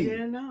funny.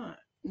 They're not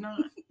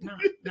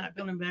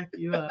gonna back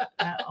you up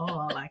at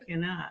all. I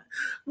cannot.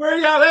 Where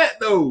y'all at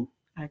though?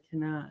 I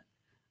cannot.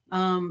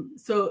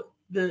 So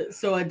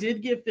I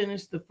did get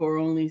finished the For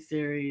Only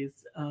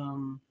series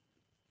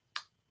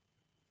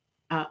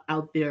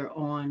out there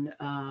on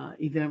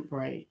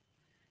Eventbrite,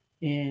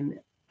 and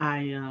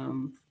I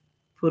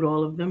put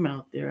all of them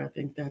out there. I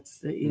think that's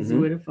the easy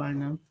way to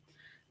find them.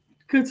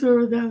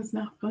 Couture, that was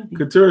not funny.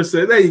 Couture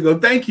said, "There you go.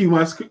 Thank you,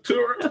 my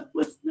Couture. That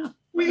was not.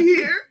 We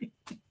here.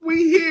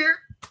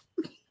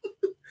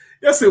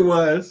 Yes, it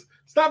was.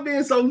 Stop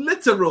being so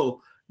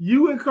literal.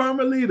 You and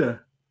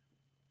Carmelita.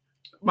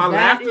 My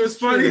laughter is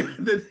funnier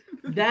than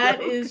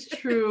that is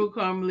true,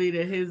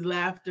 Carmelita. His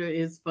laughter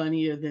is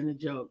funnier than a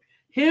joke.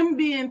 Him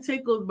being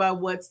tickled by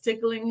what's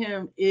tickling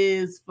him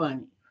is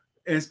funny.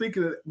 And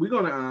speaking of, we're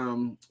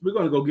gonna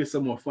go get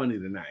some more funny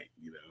tonight.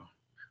 You know,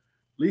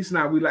 Lisa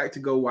and I, we like to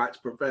go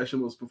watch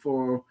professionals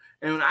perform,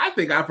 and I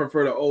think I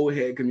prefer the old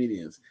head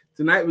comedians.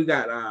 Tonight we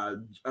got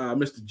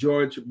Mr.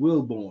 George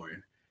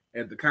Wilborn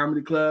at the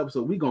Comedy Club,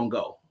 so we gonna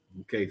go.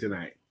 Okay,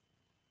 tonight.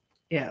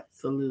 Yeah,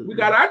 absolutely. We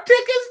got our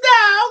tickets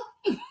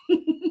down.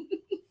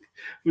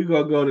 We're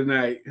going to go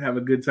tonight, have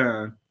a good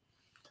time.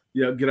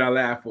 Yeah, get our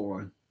laugh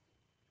on.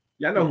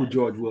 Y'all know who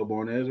George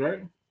Wilborn is,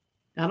 right?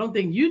 I don't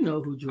think you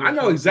know who George I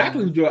know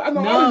exactly who George. I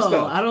know all this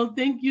stuff. I don't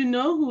think you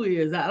know who he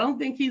is. I don't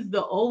think he's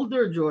the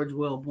older George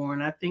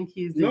Wilborn. I think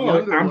he's the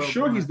younger I'm Wilborn.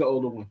 sure he's the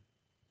older one.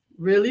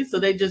 Really? So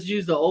they just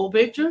used the old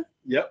picture?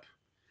 Yep.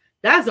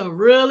 That's a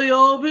really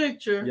old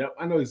picture. Yep.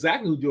 I know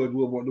exactly who George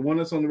Wilborn, the one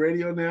that's on the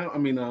radio now. I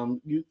mean,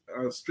 you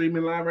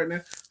streaming live right now.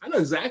 I know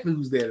exactly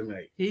who's there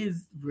tonight.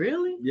 He's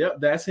really?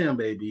 Yep, that's him,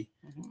 baby.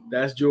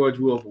 That's George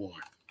Wilborn.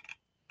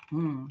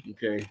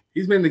 Okay.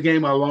 He's been in the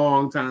game a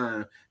long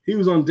time. He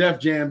was on Def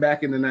Jam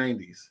back in the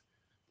 90s.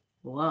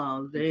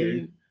 Wow.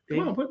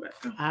 Come on, put it back.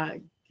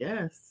 I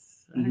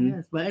guess.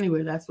 But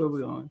anyway, that's where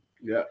we're going.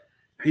 Yeah.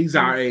 He's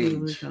our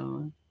age.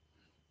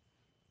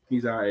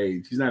 He's our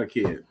age. He's not a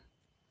kid.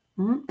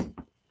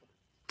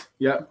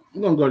 Yep.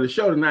 We're going to go to the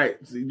show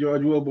tonight. See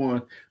George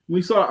Wilborn.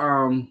 We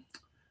saw,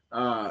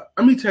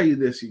 let me tell you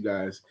this, you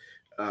guys.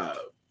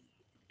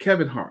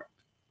 Kevin Hart.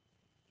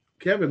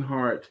 Kevin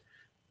Hart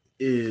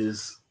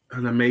is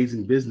an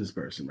amazing business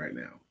person right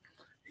now.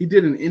 He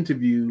did an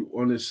interview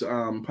on this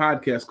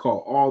podcast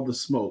called All the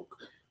Smoke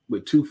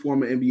with two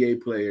former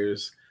NBA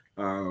players,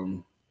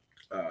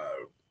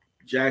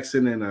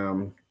 Jackson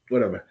and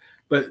whatever.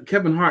 But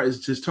Kevin Hart is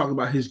just talking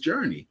about his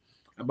journey,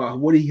 about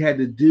what he had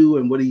to do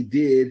and what he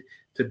did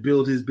to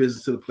build his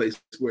business to the place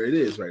where it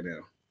is right now.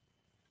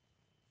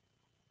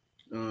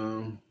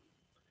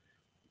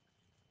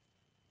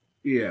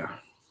 Yeah,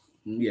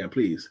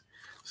 please.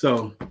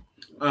 So,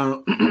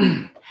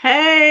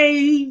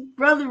 hey,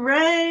 Brother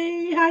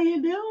Ray, how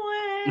you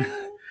doing?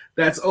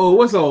 That's old.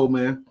 What's old,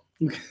 man?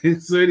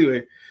 So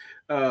anyway,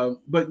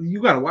 but you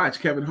got to watch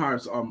Kevin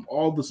Hart's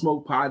All the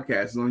Smoke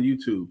podcast on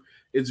YouTube.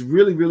 It's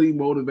really, really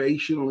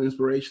motivational,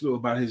 inspirational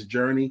about his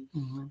journey,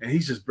 and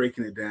he's just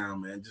breaking it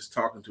down, man. Just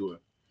talking to him,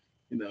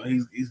 you know,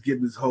 he's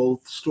getting his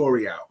whole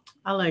story out.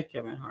 I like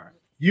Kevin Hart.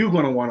 You're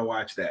gonna want to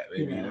watch that,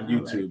 baby, on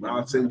YouTube.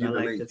 I'll send you the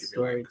link. The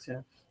story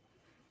too,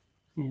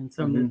 and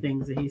some of the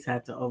things that he's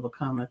had to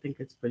overcome. I think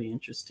it's pretty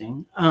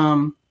interesting.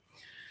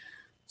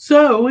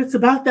 So it's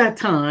about that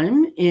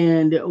time,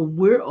 and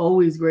we're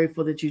always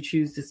grateful that you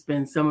choose to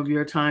spend some of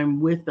your time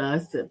with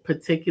us,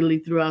 particularly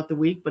throughout the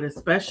week, but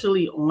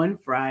especially on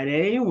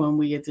Friday when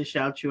we get to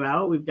shout you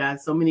out. We've got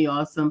so many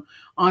awesome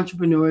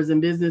entrepreneurs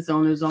and business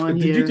owners on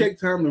here. Did you take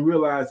time to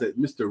realize that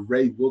Mr.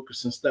 Ray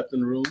Wilkerson stepped in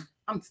the room?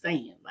 I'm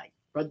saying, like,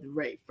 Brother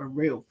Ray, for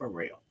real, for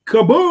real.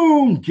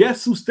 Kaboom!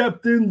 Guess who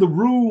stepped in the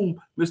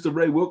room? Mr.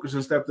 Ray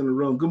Wilkerson stepped in the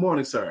room. Good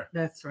morning, sir.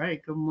 That's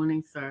right. Good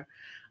morning, sir.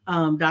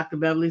 Dr.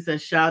 Beverly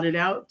says, shout it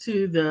out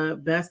to the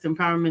Best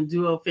Empowerment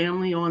Duo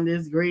family on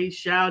this great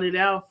Shout It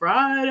Out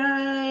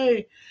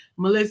Friday.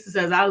 Melissa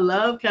says, I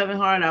love Kevin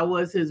Hart. I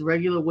was his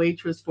regular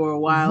waitress for a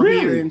while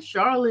here in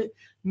Charlotte.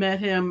 Met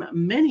him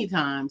many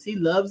times. He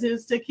loves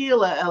his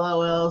tequila,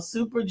 LOL.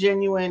 Super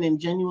genuine and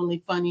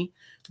genuinely funny.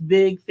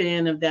 Big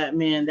fan of that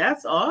man.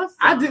 That's awesome.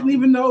 I didn't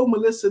even know,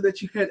 Melissa,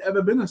 that you had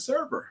ever been a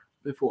server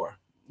before.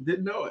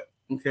 Didn't know it.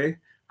 Okay.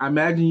 I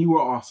imagine you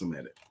were awesome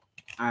at it.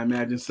 I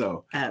imagine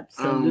so.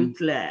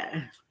 Absolutely.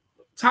 Your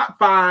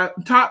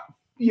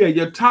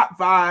top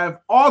five,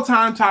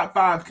 all-time top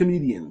five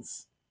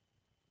comedians.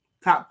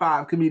 Top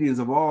five comedians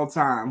of all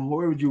time.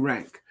 Where would you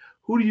rank?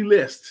 Who do you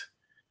list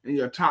in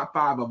your top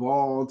five of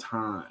all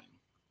time?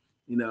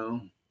 You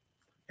know?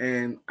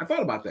 And I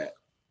thought about that.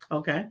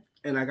 Okay.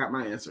 And I got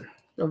my answer.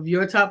 Of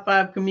your top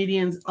five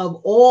comedians of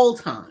all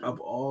time. Of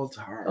all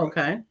time.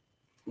 Okay.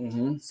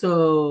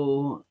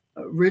 So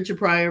Richard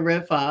Pryor,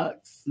 Red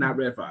Fox. Not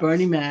Red Fox.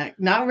 Bernie Mac.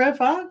 Not Red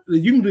Fox?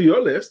 You can do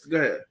your list. Go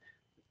ahead.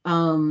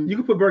 You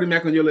can put Bernie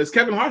Mac on your list.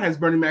 Kevin Hart has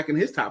Bernie Mac in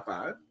his top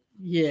five.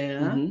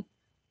 Yeah.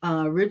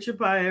 Richard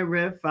Pryor,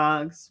 Red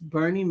Fox,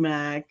 Bernie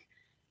Mac,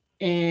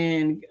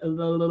 and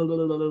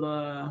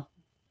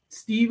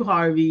Steve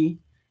Harvey,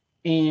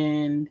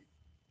 and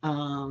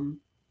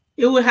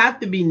it would have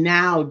to be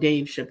now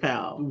Dave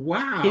Chappelle.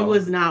 Wow. He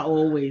was not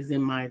always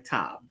in my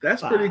top.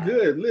 That's five. Pretty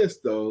good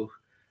list, though.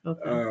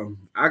 Okay.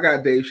 I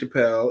got Dave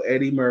Chappelle,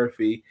 Eddie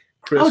Murphy,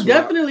 Chris Rock.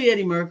 Definitely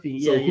Eddie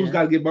Murphy. So who's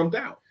got to get bumped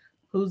out?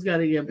 Who's got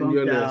to get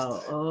bumped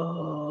out?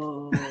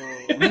 Oh,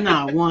 I'm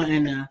not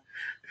wanting to.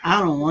 I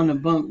don't want to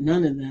bump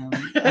none of them.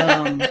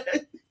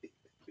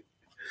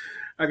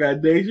 I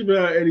got Dave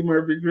Chappelle, Eddie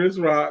Murphy, Chris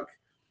Rock,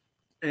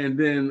 and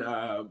then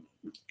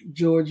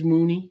George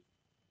Mooney.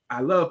 I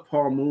love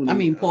Paul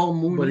Mooney. Paul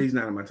Mooney. But he's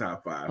not in my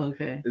top five.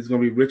 Okay. It's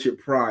going to be Richard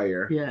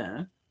Pryor.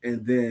 Yeah.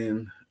 And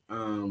then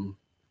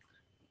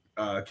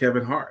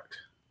Kevin Hart.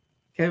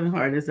 Kevin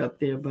Hart is up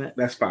there, but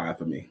that's five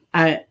for me.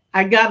 I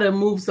gotta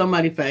move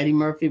somebody for Eddie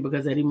Murphy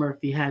because Eddie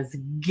Murphy has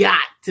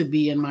got to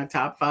be in my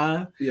top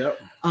five. Yep.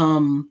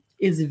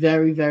 It's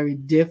very, very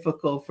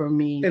difficult for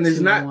me. And it's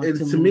not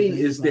to me,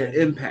 it's their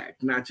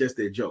impact, not just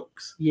their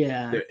jokes.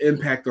 Yeah. Their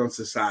impact on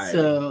society.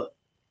 So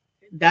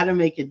that'll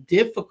make it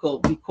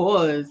difficult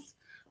because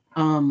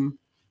I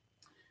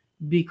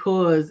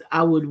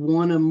would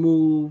want to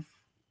move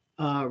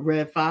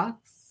Red Fox.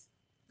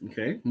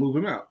 Okay, move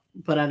him out.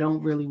 But I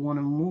don't really want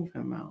to move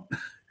him out.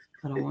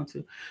 I don't want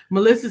to.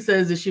 Melissa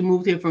says that she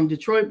moved here from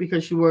Detroit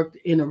because she worked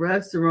in a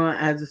restaurant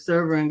as a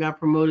server and got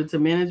promoted to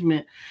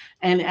management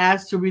and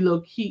asked to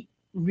relocate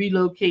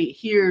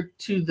here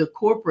to the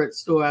corporate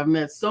store. I've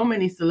met so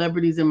many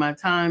celebrities in my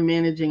time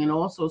managing and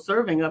also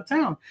serving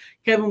uptown.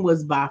 Kevin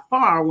was by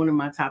far one of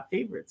my top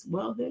favorites.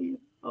 Well, there you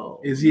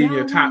go. Is he in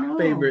your top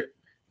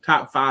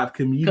five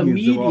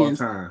comedians of all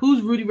time?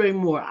 Who's Rudy Ray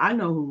Moore? I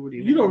know who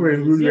Rudy Ray Moore is. You know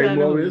who Rudy Ray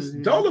Moore is?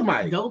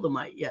 Dolomite.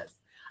 Dolomite, yes.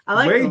 I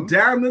like way him.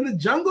 down in the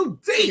jungle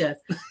deep. Yes.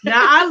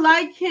 Now I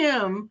like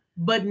him,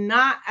 but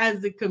not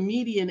as a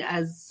comedian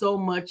as so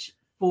much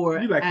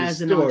for like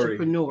as an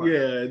entrepreneur.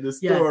 Yeah, the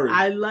story. Yes,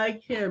 I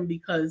like him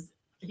because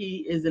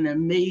he was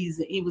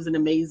an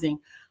amazing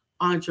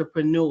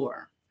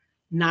entrepreneur.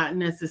 Not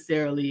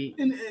necessarily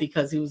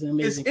because he was an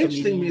amazing comedian.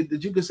 It's interesting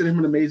that you consider him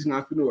an amazing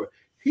entrepreneur.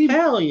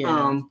 Hell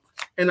yeah.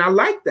 And I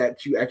like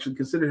that you actually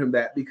consider him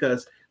that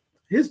because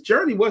his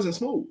journey wasn't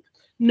smooth.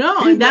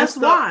 No, and that's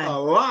why. A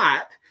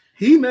lot.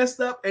 He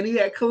messed up and he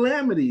had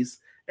calamities.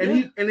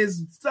 And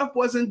his stuff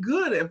wasn't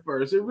good at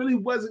first. It really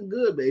wasn't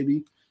good,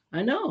 baby.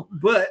 I know.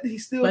 But he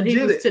still did it. But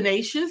he was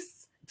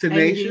tenacious.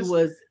 Tenacious.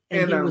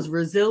 And he was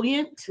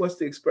resilient. What's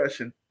the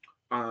expression?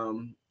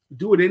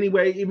 Do it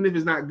anyway, even if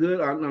it's not good.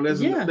 No,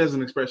 there's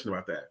an expression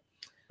about that.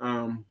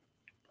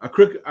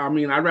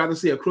 I'd rather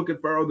see a crooked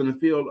furrow than a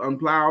field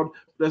unplowed.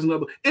 There's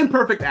another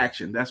imperfect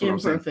action. That's what I'm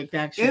saying.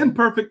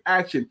 Imperfect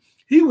action.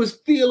 He was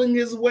feeling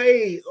his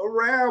way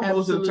around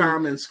most of the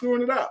time and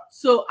screwing it up.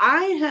 So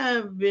I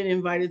have been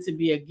invited to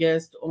be a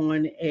guest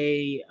on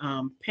a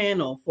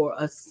panel for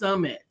a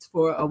summit,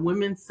 for a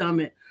women's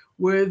summit,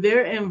 where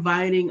they're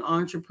inviting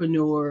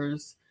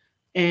entrepreneurs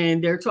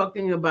and they're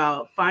talking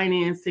about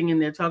financing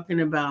and they're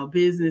talking about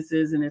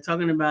businesses and they're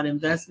talking about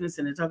investments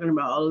and they're talking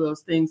about all of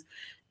those things.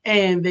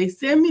 And they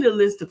send me the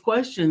list of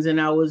questions and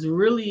I was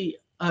really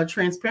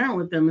transparent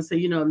with them and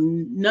say,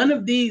 none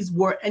of these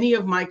were any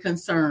of my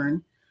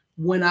concern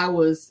when I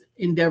was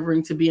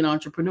endeavoring to be an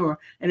entrepreneur.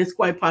 And it's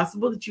quite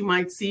possible that you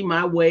might see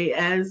my way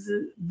as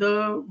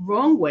the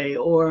wrong way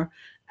or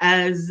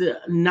as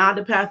not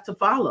a path to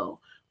follow.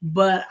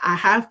 But I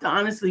have to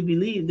honestly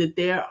believe that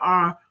there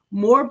are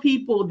more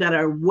people that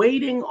are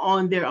waiting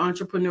on their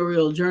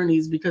entrepreneurial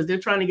journeys because they're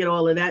trying to get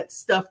all of that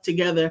stuff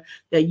together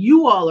that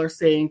you all are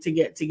saying to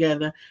get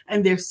together,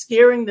 and they're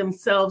scaring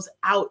themselves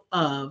out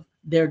of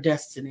their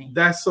destiny.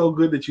 That's so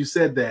good that you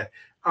said that.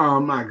 Oh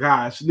my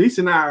gosh.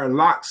 Lisa and I are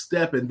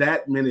lockstep in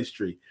that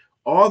ministry.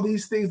 All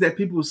these things that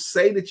people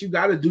say that you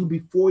got to do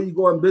before you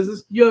go in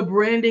business. Your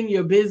branding,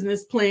 your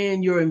business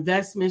plan, your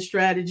investment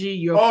strategy,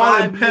 your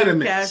 5-year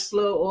cash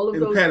flow, all of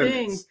those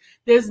things.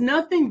 There's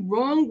nothing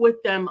wrong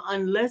with them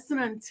unless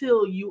and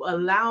until you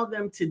allow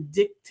them to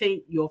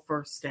dictate your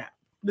first step.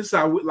 This is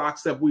how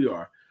lockstep we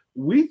are.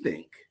 We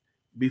think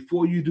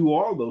before you do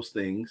all those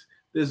things,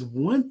 there's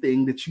one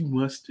thing that you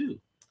must do.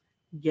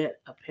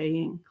 Get a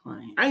paying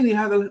client. I need to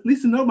have at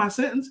least know my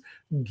sentence.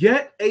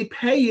 Get a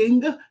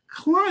paying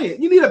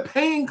client. You need a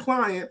paying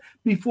client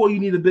before you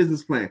need a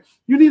business plan.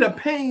 You need a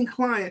paying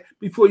client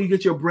before you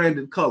get your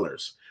branded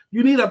colors.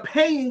 You need a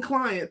paying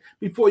client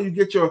before you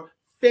get your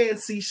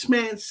fancy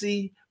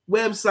schmancy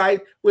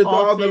website with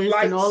all the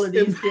lights and all of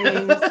these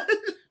things.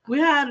 We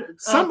had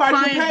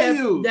somebody to pay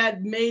you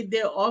that made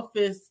their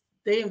office.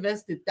 They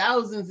invested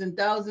thousands and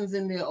thousands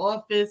in their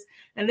office,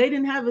 and they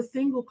didn't have a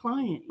single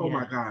client. Oh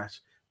my gosh.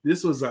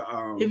 This was a.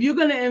 If you're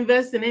going to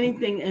invest in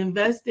anything,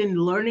 invest in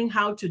learning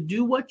how to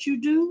do what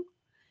you do.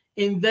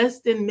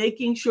 Invest in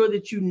making sure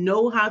that you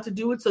know how to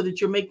do it so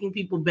that you're making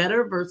people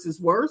better versus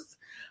worse.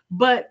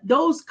 But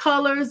those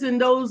colors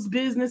and those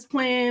business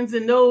plans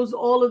and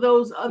all of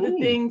those other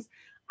things,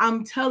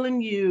 I'm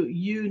telling you,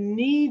 you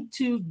need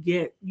to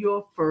get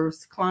your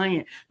first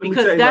client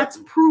because that's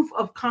proof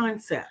of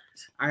concept.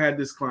 I had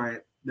this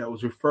client that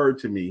was referred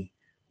to me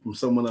from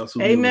someone else.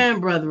 Amen,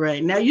 Brother Ray.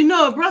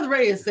 Now, Brother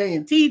Ray is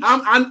saying teach.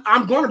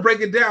 I'm going to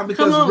break it down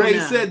because Ray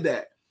said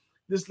that.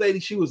 This lady,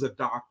 she was a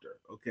doctor,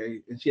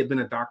 okay? And she had been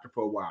a doctor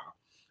for a while.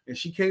 And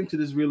she came to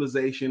this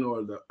realization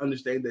or the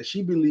understanding that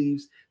she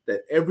believes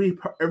that every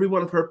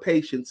one of her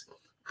patients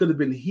could have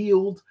been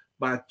healed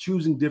by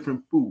choosing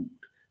different food,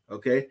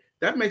 okay?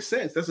 That makes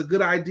sense. That's a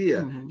good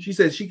idea. Mm-hmm. She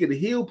said she could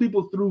heal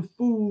people through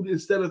food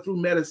instead of through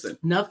medicine.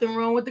 Nothing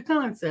wrong with the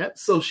concept.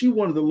 So she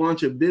wanted to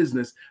launch a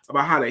business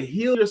about how to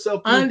heal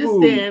yourself through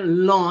food.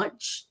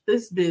 Launch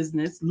this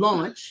business.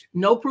 Launch.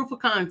 No proof of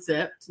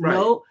concept. Right.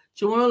 No.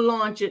 She want to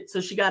launch it,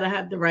 so she got to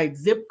have the right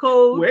zip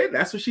code. Wait,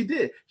 that's what she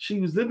did. She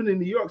was living in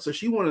New York, so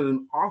she wanted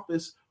an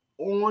office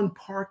on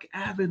Park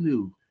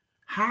Avenue,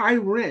 high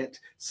rent,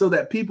 so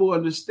that people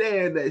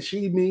understand that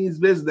she means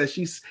business.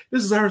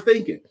 This is her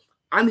thinking.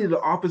 I need an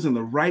office in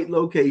the right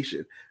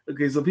location,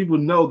 okay, so people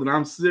know that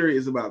I'm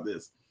serious about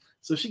this.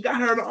 So she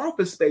got her an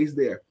office space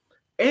there,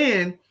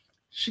 and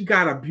she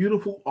got a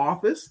beautiful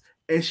office,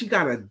 and she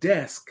got a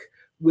desk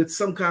with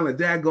some kind of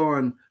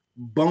daggone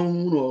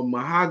bone or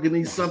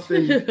mahogany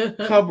something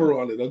cover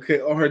on it, okay,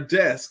 or her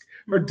desk.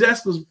 Her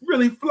desk was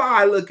really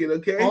fly looking,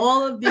 okay.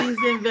 All of these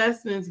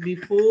investments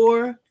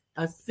before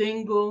a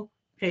single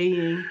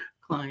paying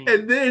client.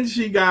 And then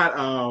she got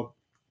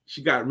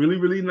really,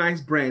 really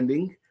nice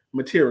branding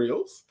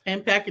materials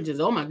and packages.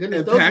 Oh my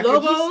goodness, those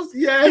logos.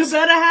 Yes, you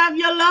better have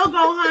your logo,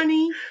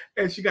 honey.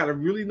 And she got a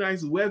really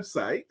nice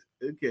website,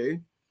 okay.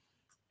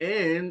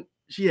 And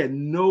she had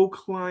no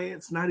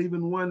clients, not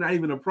even one, not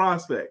even a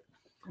prospect.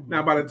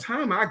 Now, by the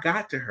time I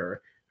got to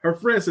her, her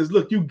friend says,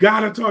 look, you got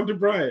to talk to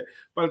Brian.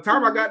 By the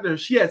time I got to her,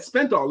 she had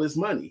spent all this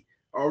money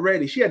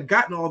already. She had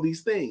gotten all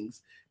these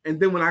things. And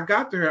then when I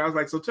got to her, I was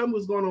like, so tell me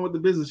what's going on with the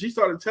business. She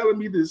started telling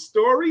me this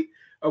story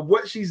of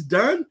what she's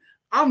done.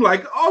 I'm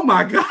like, oh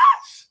my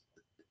gosh.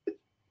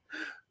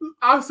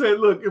 I said,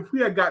 look, if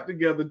we had got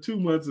together 2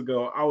 months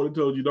ago, I would have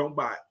told you don't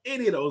buy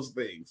any of those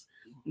things.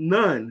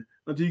 None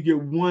until you get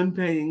one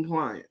paying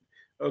client.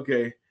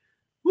 Okay.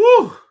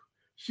 Woo.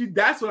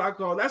 That's what I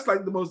call, that's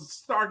like the most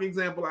stark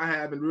example I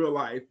have in real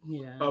life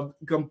of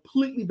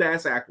completely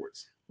bass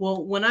backwards.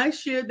 Well, when I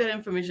shared that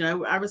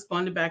information, I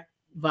responded back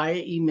via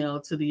email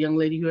to the young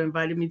lady who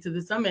invited me to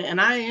the summit, and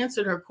I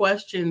answered her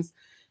questions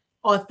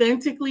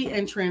authentically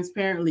and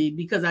transparently,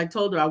 because I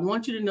told her, I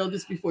want you to know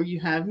this before you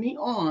have me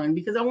on,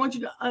 because I want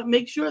you to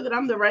make sure that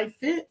I'm the right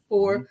fit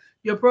for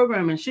your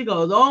program. And she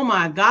goes, oh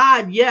my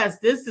God, yes,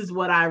 this is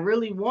what I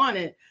really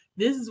wanted.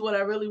 This is what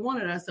I really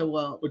wanted. I said,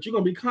 well, but you're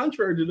going to be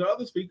contrary to the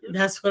other speakers.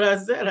 That's what I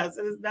said. I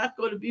said, it's not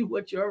going to be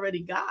what you already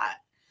got,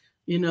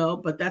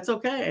 but that's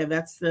okay.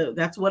 That's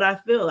what I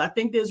feel. I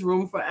think there's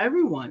room for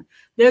everyone.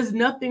 There's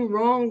nothing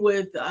wrong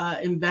with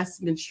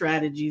investment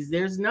strategies.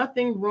 There's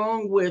nothing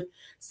wrong with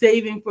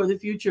saving for the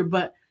future,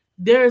 but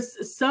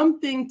there's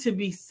something to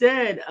be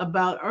said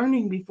about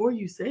earning before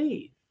you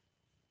save.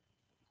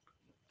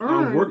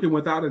 Working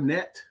without a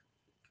net.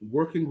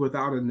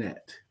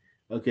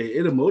 Okay.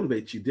 It'll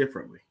motivate you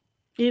differently.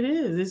 It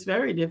is. It's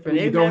very different.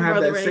 You don't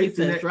have that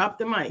safety net. Drop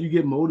the mic. You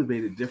get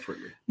motivated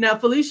differently. Now,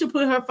 Felicia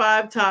put her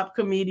 5 top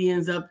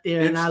comedians up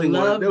there, and I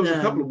love them. There was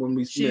a couple of them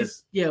we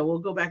missed. Yeah, we'll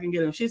go back and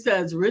get them. She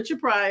says Richard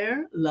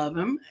Pryor, love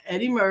him.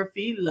 Eddie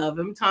Murphy, love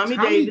him. Tommy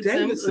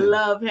Davidson,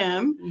 love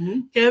him. Mm-hmm.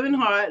 Kevin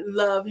Hart,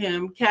 love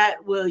him.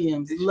 Cat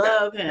Williams,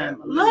 love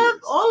him. Love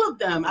all of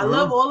them. I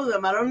love all of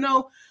them. I don't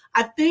know.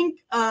 I think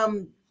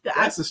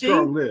that's a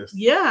strong list.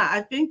 Yeah,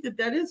 I think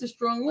that is a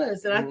strong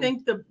list, and I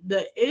think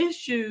the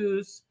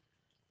issues.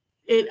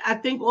 I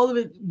think all of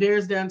it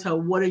bears down to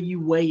what are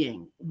you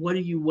weighing? What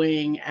are you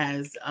weighing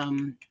as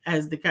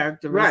the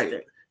characteristic?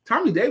 Right.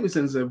 Tommy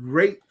Davidson's a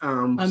great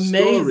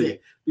story,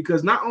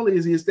 because not only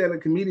is he a stand-up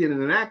comedian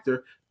and an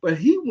actor, but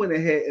he went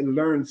ahead and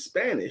learned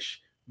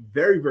Spanish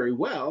very, very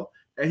well,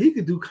 and he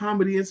could do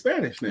comedy in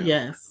Spanish now.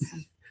 Yes.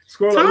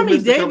 Tommy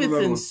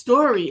Davidson's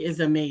story is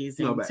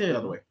amazing too.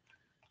 Other way.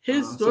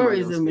 His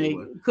story is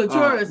amazing.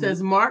 Couture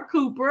says Mark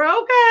Cooper.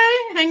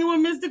 Okay, hanging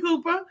with Mr.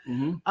 Cooper.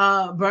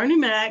 Mm-hmm. Bernie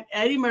Mac,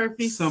 Eddie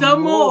Murphy,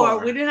 some more.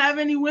 We didn't have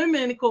any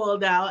women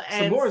called out.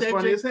 And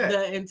Cedric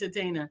the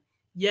Entertainer.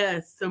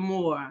 Yes, some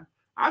more.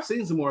 I've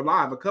seen some more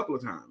live a couple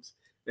of times,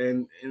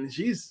 and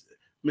she's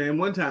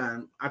one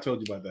time I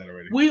told you about that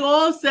already. We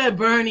all said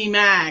Bernie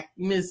Mac,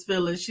 Miss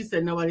Phyllis. She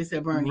said nobody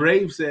said Bernie. Ray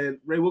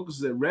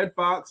Wilkerson said Red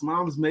Fox,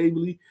 Mom's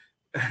Mabley,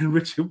 and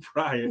Richard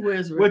Pryor.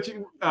 Where's Rick?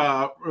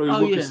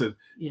 Wilkerson.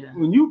 Yeah.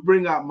 When you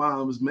bring out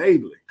Mom's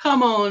Mabley,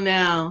 come on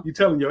now. You're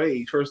telling your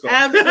age, first off.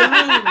 Absolutely.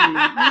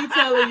 You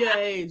telling your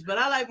age. But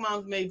I like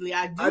Mom's Mabley.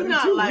 I do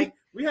not like.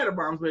 We had a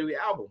Mom's Mabley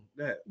album.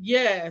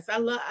 Yes, I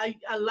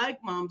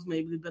like Mom's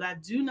Mabley, but I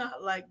do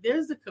not like.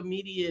 There's a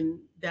comedian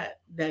that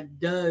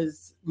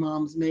does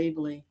Mom's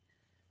Mabley.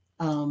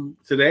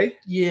 Today?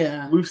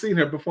 Yeah. We've seen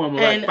her perform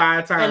like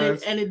 5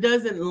 times. And it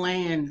doesn't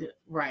land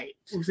right.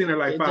 We've seen her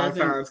like 5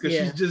 times because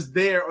she's just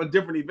there on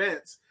different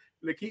events.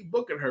 And they keep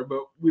booking her,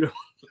 but we don't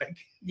like.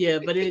 Yeah,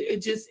 but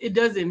it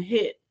doesn't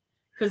hit.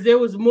 Because there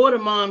was more to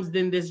Moms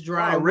than this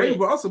dry Ray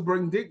will also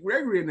bring Dick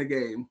Gregory in the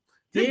game.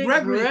 Dick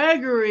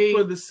Gregory,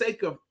 for the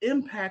sake of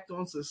impact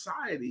on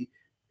society,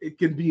 it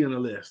can be in a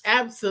list.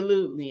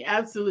 Absolutely.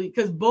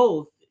 Because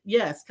both.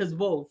 Yes, because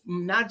both,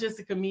 not just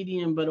a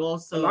comedian, but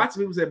also lots of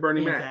people said Bernie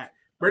Mac.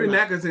 Bernie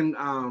Mac is in.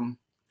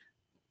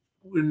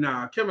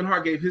 When Kevin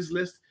Hart gave his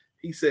list,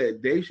 he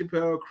said Dave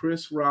Chappelle,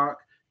 Chris Rock,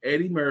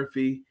 Eddie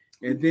Murphy,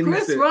 and then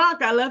Chris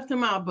Rock. I left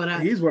him out,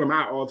 but he's one of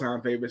my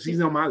all-time favorites. He's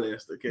on my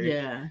list. Okay,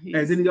 yeah,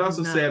 and then he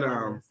also said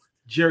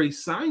Jerry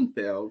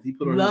Seinfeld. He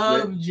put on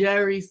love his list.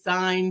 Jerry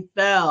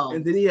Seinfeld,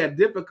 and then he had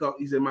difficult.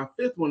 He said my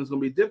 5th one is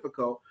going to be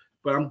difficult,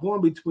 but I'm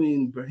going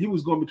between. He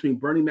was going between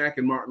Bernie Mac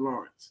and Martin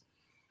Lawrence.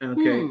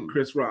 Okay,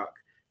 Chris Rock.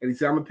 And he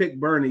said, I'm going to pick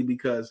Bernie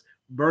because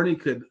Bernie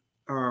could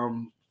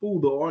fool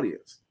the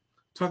audience.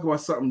 Talk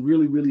about something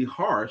really, really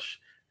harsh,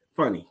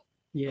 funny.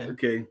 Yeah.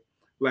 Okay.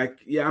 Like,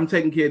 I'm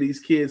taking care of these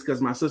kids because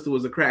my sister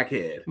was a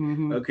crackhead.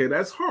 Mm-hmm. Okay,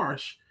 that's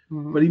harsh.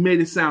 Mm-hmm. But he made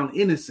it sound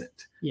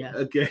innocent. Yeah.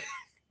 Okay.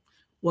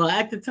 Well,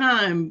 at the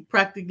time,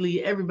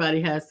 practically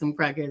everybody has some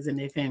crackheads in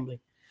their family.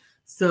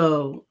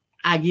 So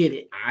I get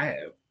it.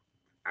 I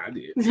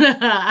did.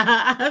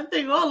 I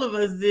think all of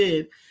us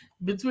did.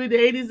 Between the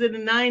 80s and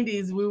the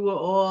 90s, we were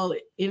all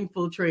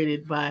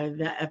infiltrated by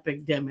the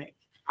epidemic.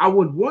 I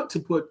would want to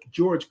put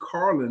George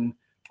Carlin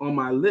on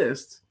my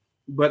list,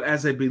 but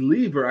as a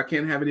believer, I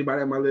can't have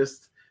anybody on my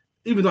list,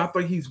 even though I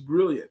think he's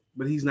brilliant,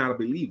 but he's not a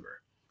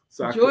believer.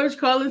 So George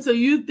Carlin, so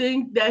you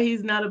think that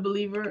he's not a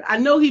believer? I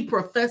know he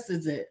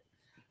professes it.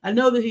 I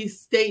know that he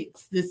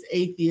states this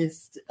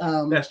atheist.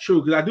 That's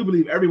true, because I do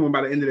believe everyone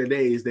by the end of their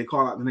days, they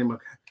call out the name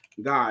of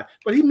God.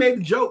 But he made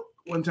a joke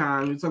one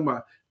time. He's talking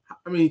about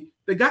I mean,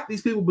 they got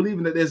these people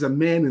believing that there's a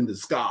man in the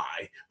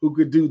sky who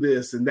could do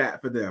this and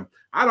that for them.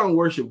 I don't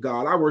worship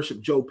God. I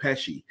worship Joe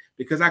Pesci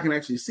because I can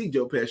actually see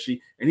Joe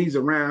Pesci and he's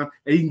around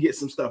and he can get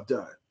some stuff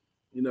done.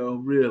 You know,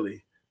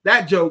 really.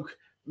 That joke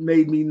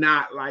made me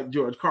not like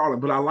George Carlin,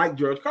 but I like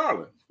George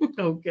Carlin.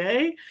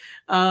 Okay.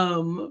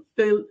 Miss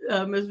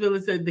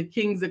Phyllis said the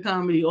kings of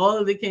comedy. All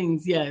of the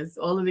kings. Yes,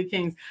 all of the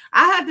kings.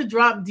 I had to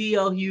drop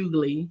D.L.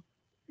 Hughley.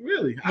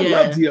 Really? I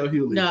love D.L.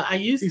 Hughley. No, I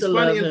used He's to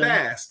love him. He's funny and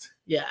fast.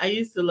 Yeah, I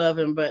used to love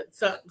him, but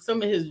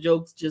some of his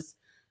jokes just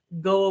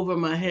go over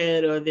my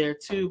head or they're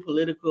too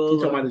political. You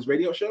talking about his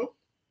radio show?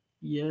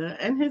 Yeah,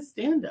 and his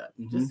stand-up.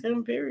 Just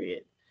him,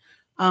 period.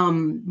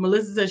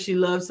 Melissa says she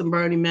loves some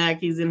Bernie Mac.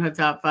 He's in her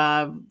top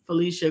 5.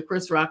 Felicia,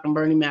 Chris Rock, and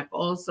Bernie Mac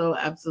also.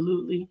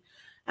 Absolutely.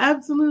 We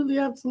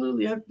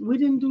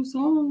didn't do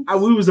songs.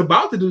 We was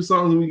about to do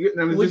songs.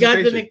 We got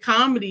into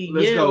comedy.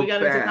 We got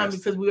into comedy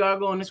because we are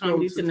going to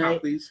comedy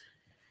tonight.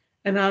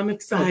 And I'm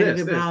excited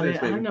about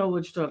it. I know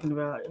what you're talking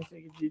about. I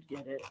figured you'd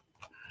get it.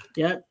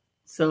 Yep.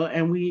 So,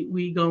 and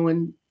we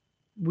going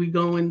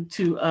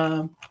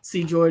to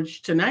see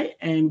George tonight,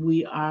 and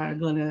we are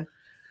gonna.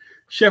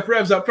 Chef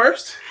Rev's up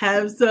first.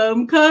 Have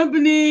some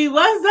company.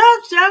 What's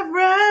up, Chef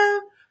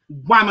Rev?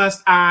 Why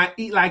must I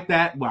eat like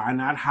that? Why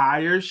not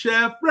hire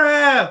Chef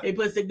Rev? He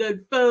puts the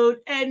good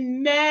food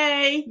in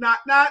May. Not.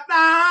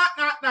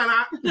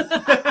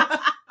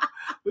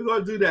 We're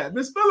going to do that.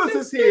 Miss Phyllis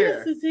is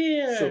here.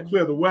 So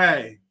clear the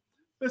way.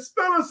 Miss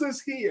Phyllis is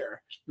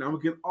here. Now we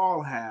can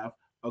all have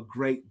a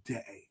great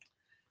day.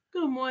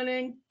 Good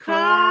morning,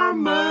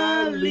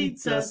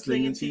 Carmelita.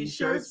 Slinging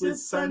t-shirts with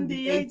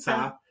Sunday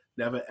top.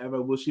 Never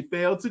ever will she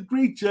fail to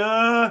greet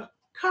ya.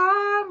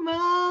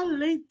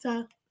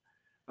 Carmelita.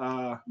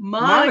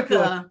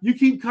 Monica. You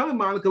keep coming,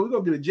 Monica. We're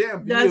going to get a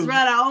jam for you. That's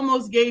right. I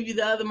almost gave you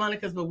the other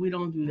Monicas, but we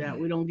don't do that.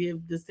 We don't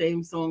give the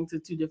same song to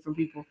 2 different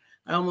people.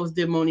 I almost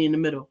did Moni in the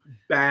middle.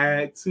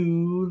 Back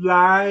to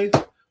life.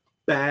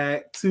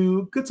 Back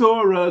to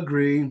Katora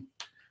Green.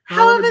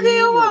 However do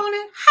you want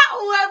it?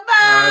 However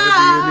do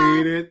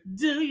you need it?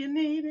 Do you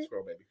need it?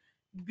 Scroll, baby.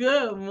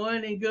 Good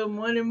morning,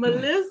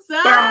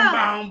 Melissa. Melissa.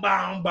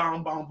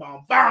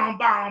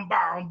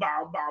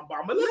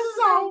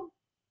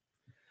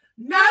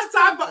 Now it's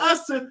time for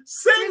us to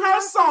sing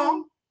her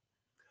song.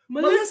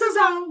 Melissa's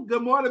on.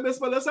 Good morning, Miss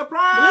Melissa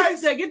Price.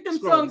 Melissa, get them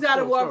songs out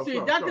of Warp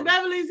Street. Dr.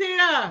 Beverly's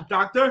here.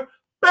 Dr.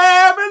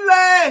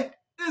 Beverly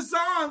is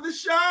on the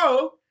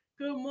show.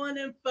 Good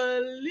morning,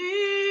 Felicia.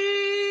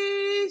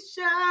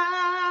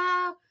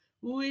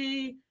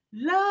 We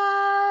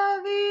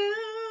love you.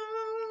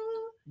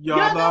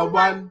 You're the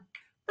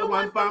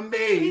one for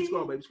me.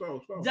 Scroll, baby,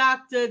 scroll.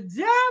 Dr.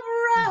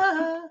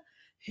 Deborah,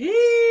 healing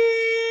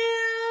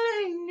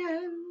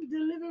and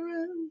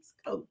deliverance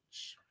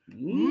coach.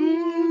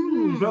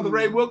 Brother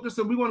Ray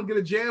Wilkerson, we want to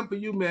get a jam for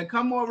you, man.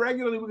 Come on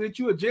regularly, we'll get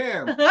you a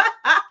jam.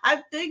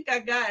 I think I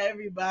got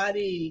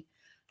everybody.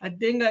 And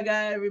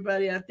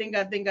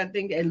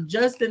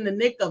just in the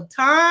nick of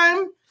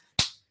time.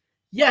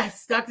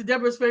 Yes, Dr.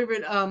 Deborah's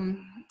favorite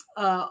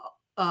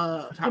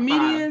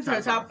comedians.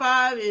 Her top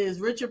 5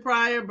 is Richard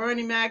Pryor,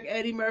 Bernie Mac,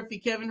 Eddie Murphy,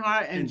 Kevin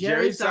Hart, and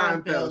Jerry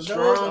Seinfeld. Those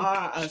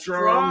are a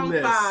strong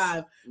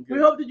 5. Okay. We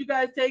hope that you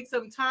guys take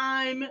some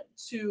time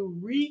to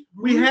read.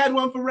 We had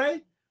one for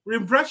Ray.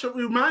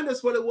 Remind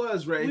us what it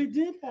was, Ray. We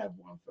did have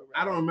one for Ray.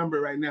 I don't remember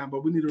it right now,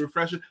 but we need a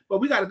refresher. But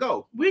we got to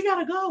go.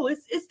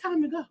 It's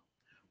time to go.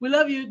 We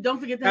love you. Don't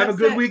forget to have a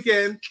good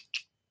weekend.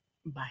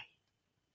 Bye.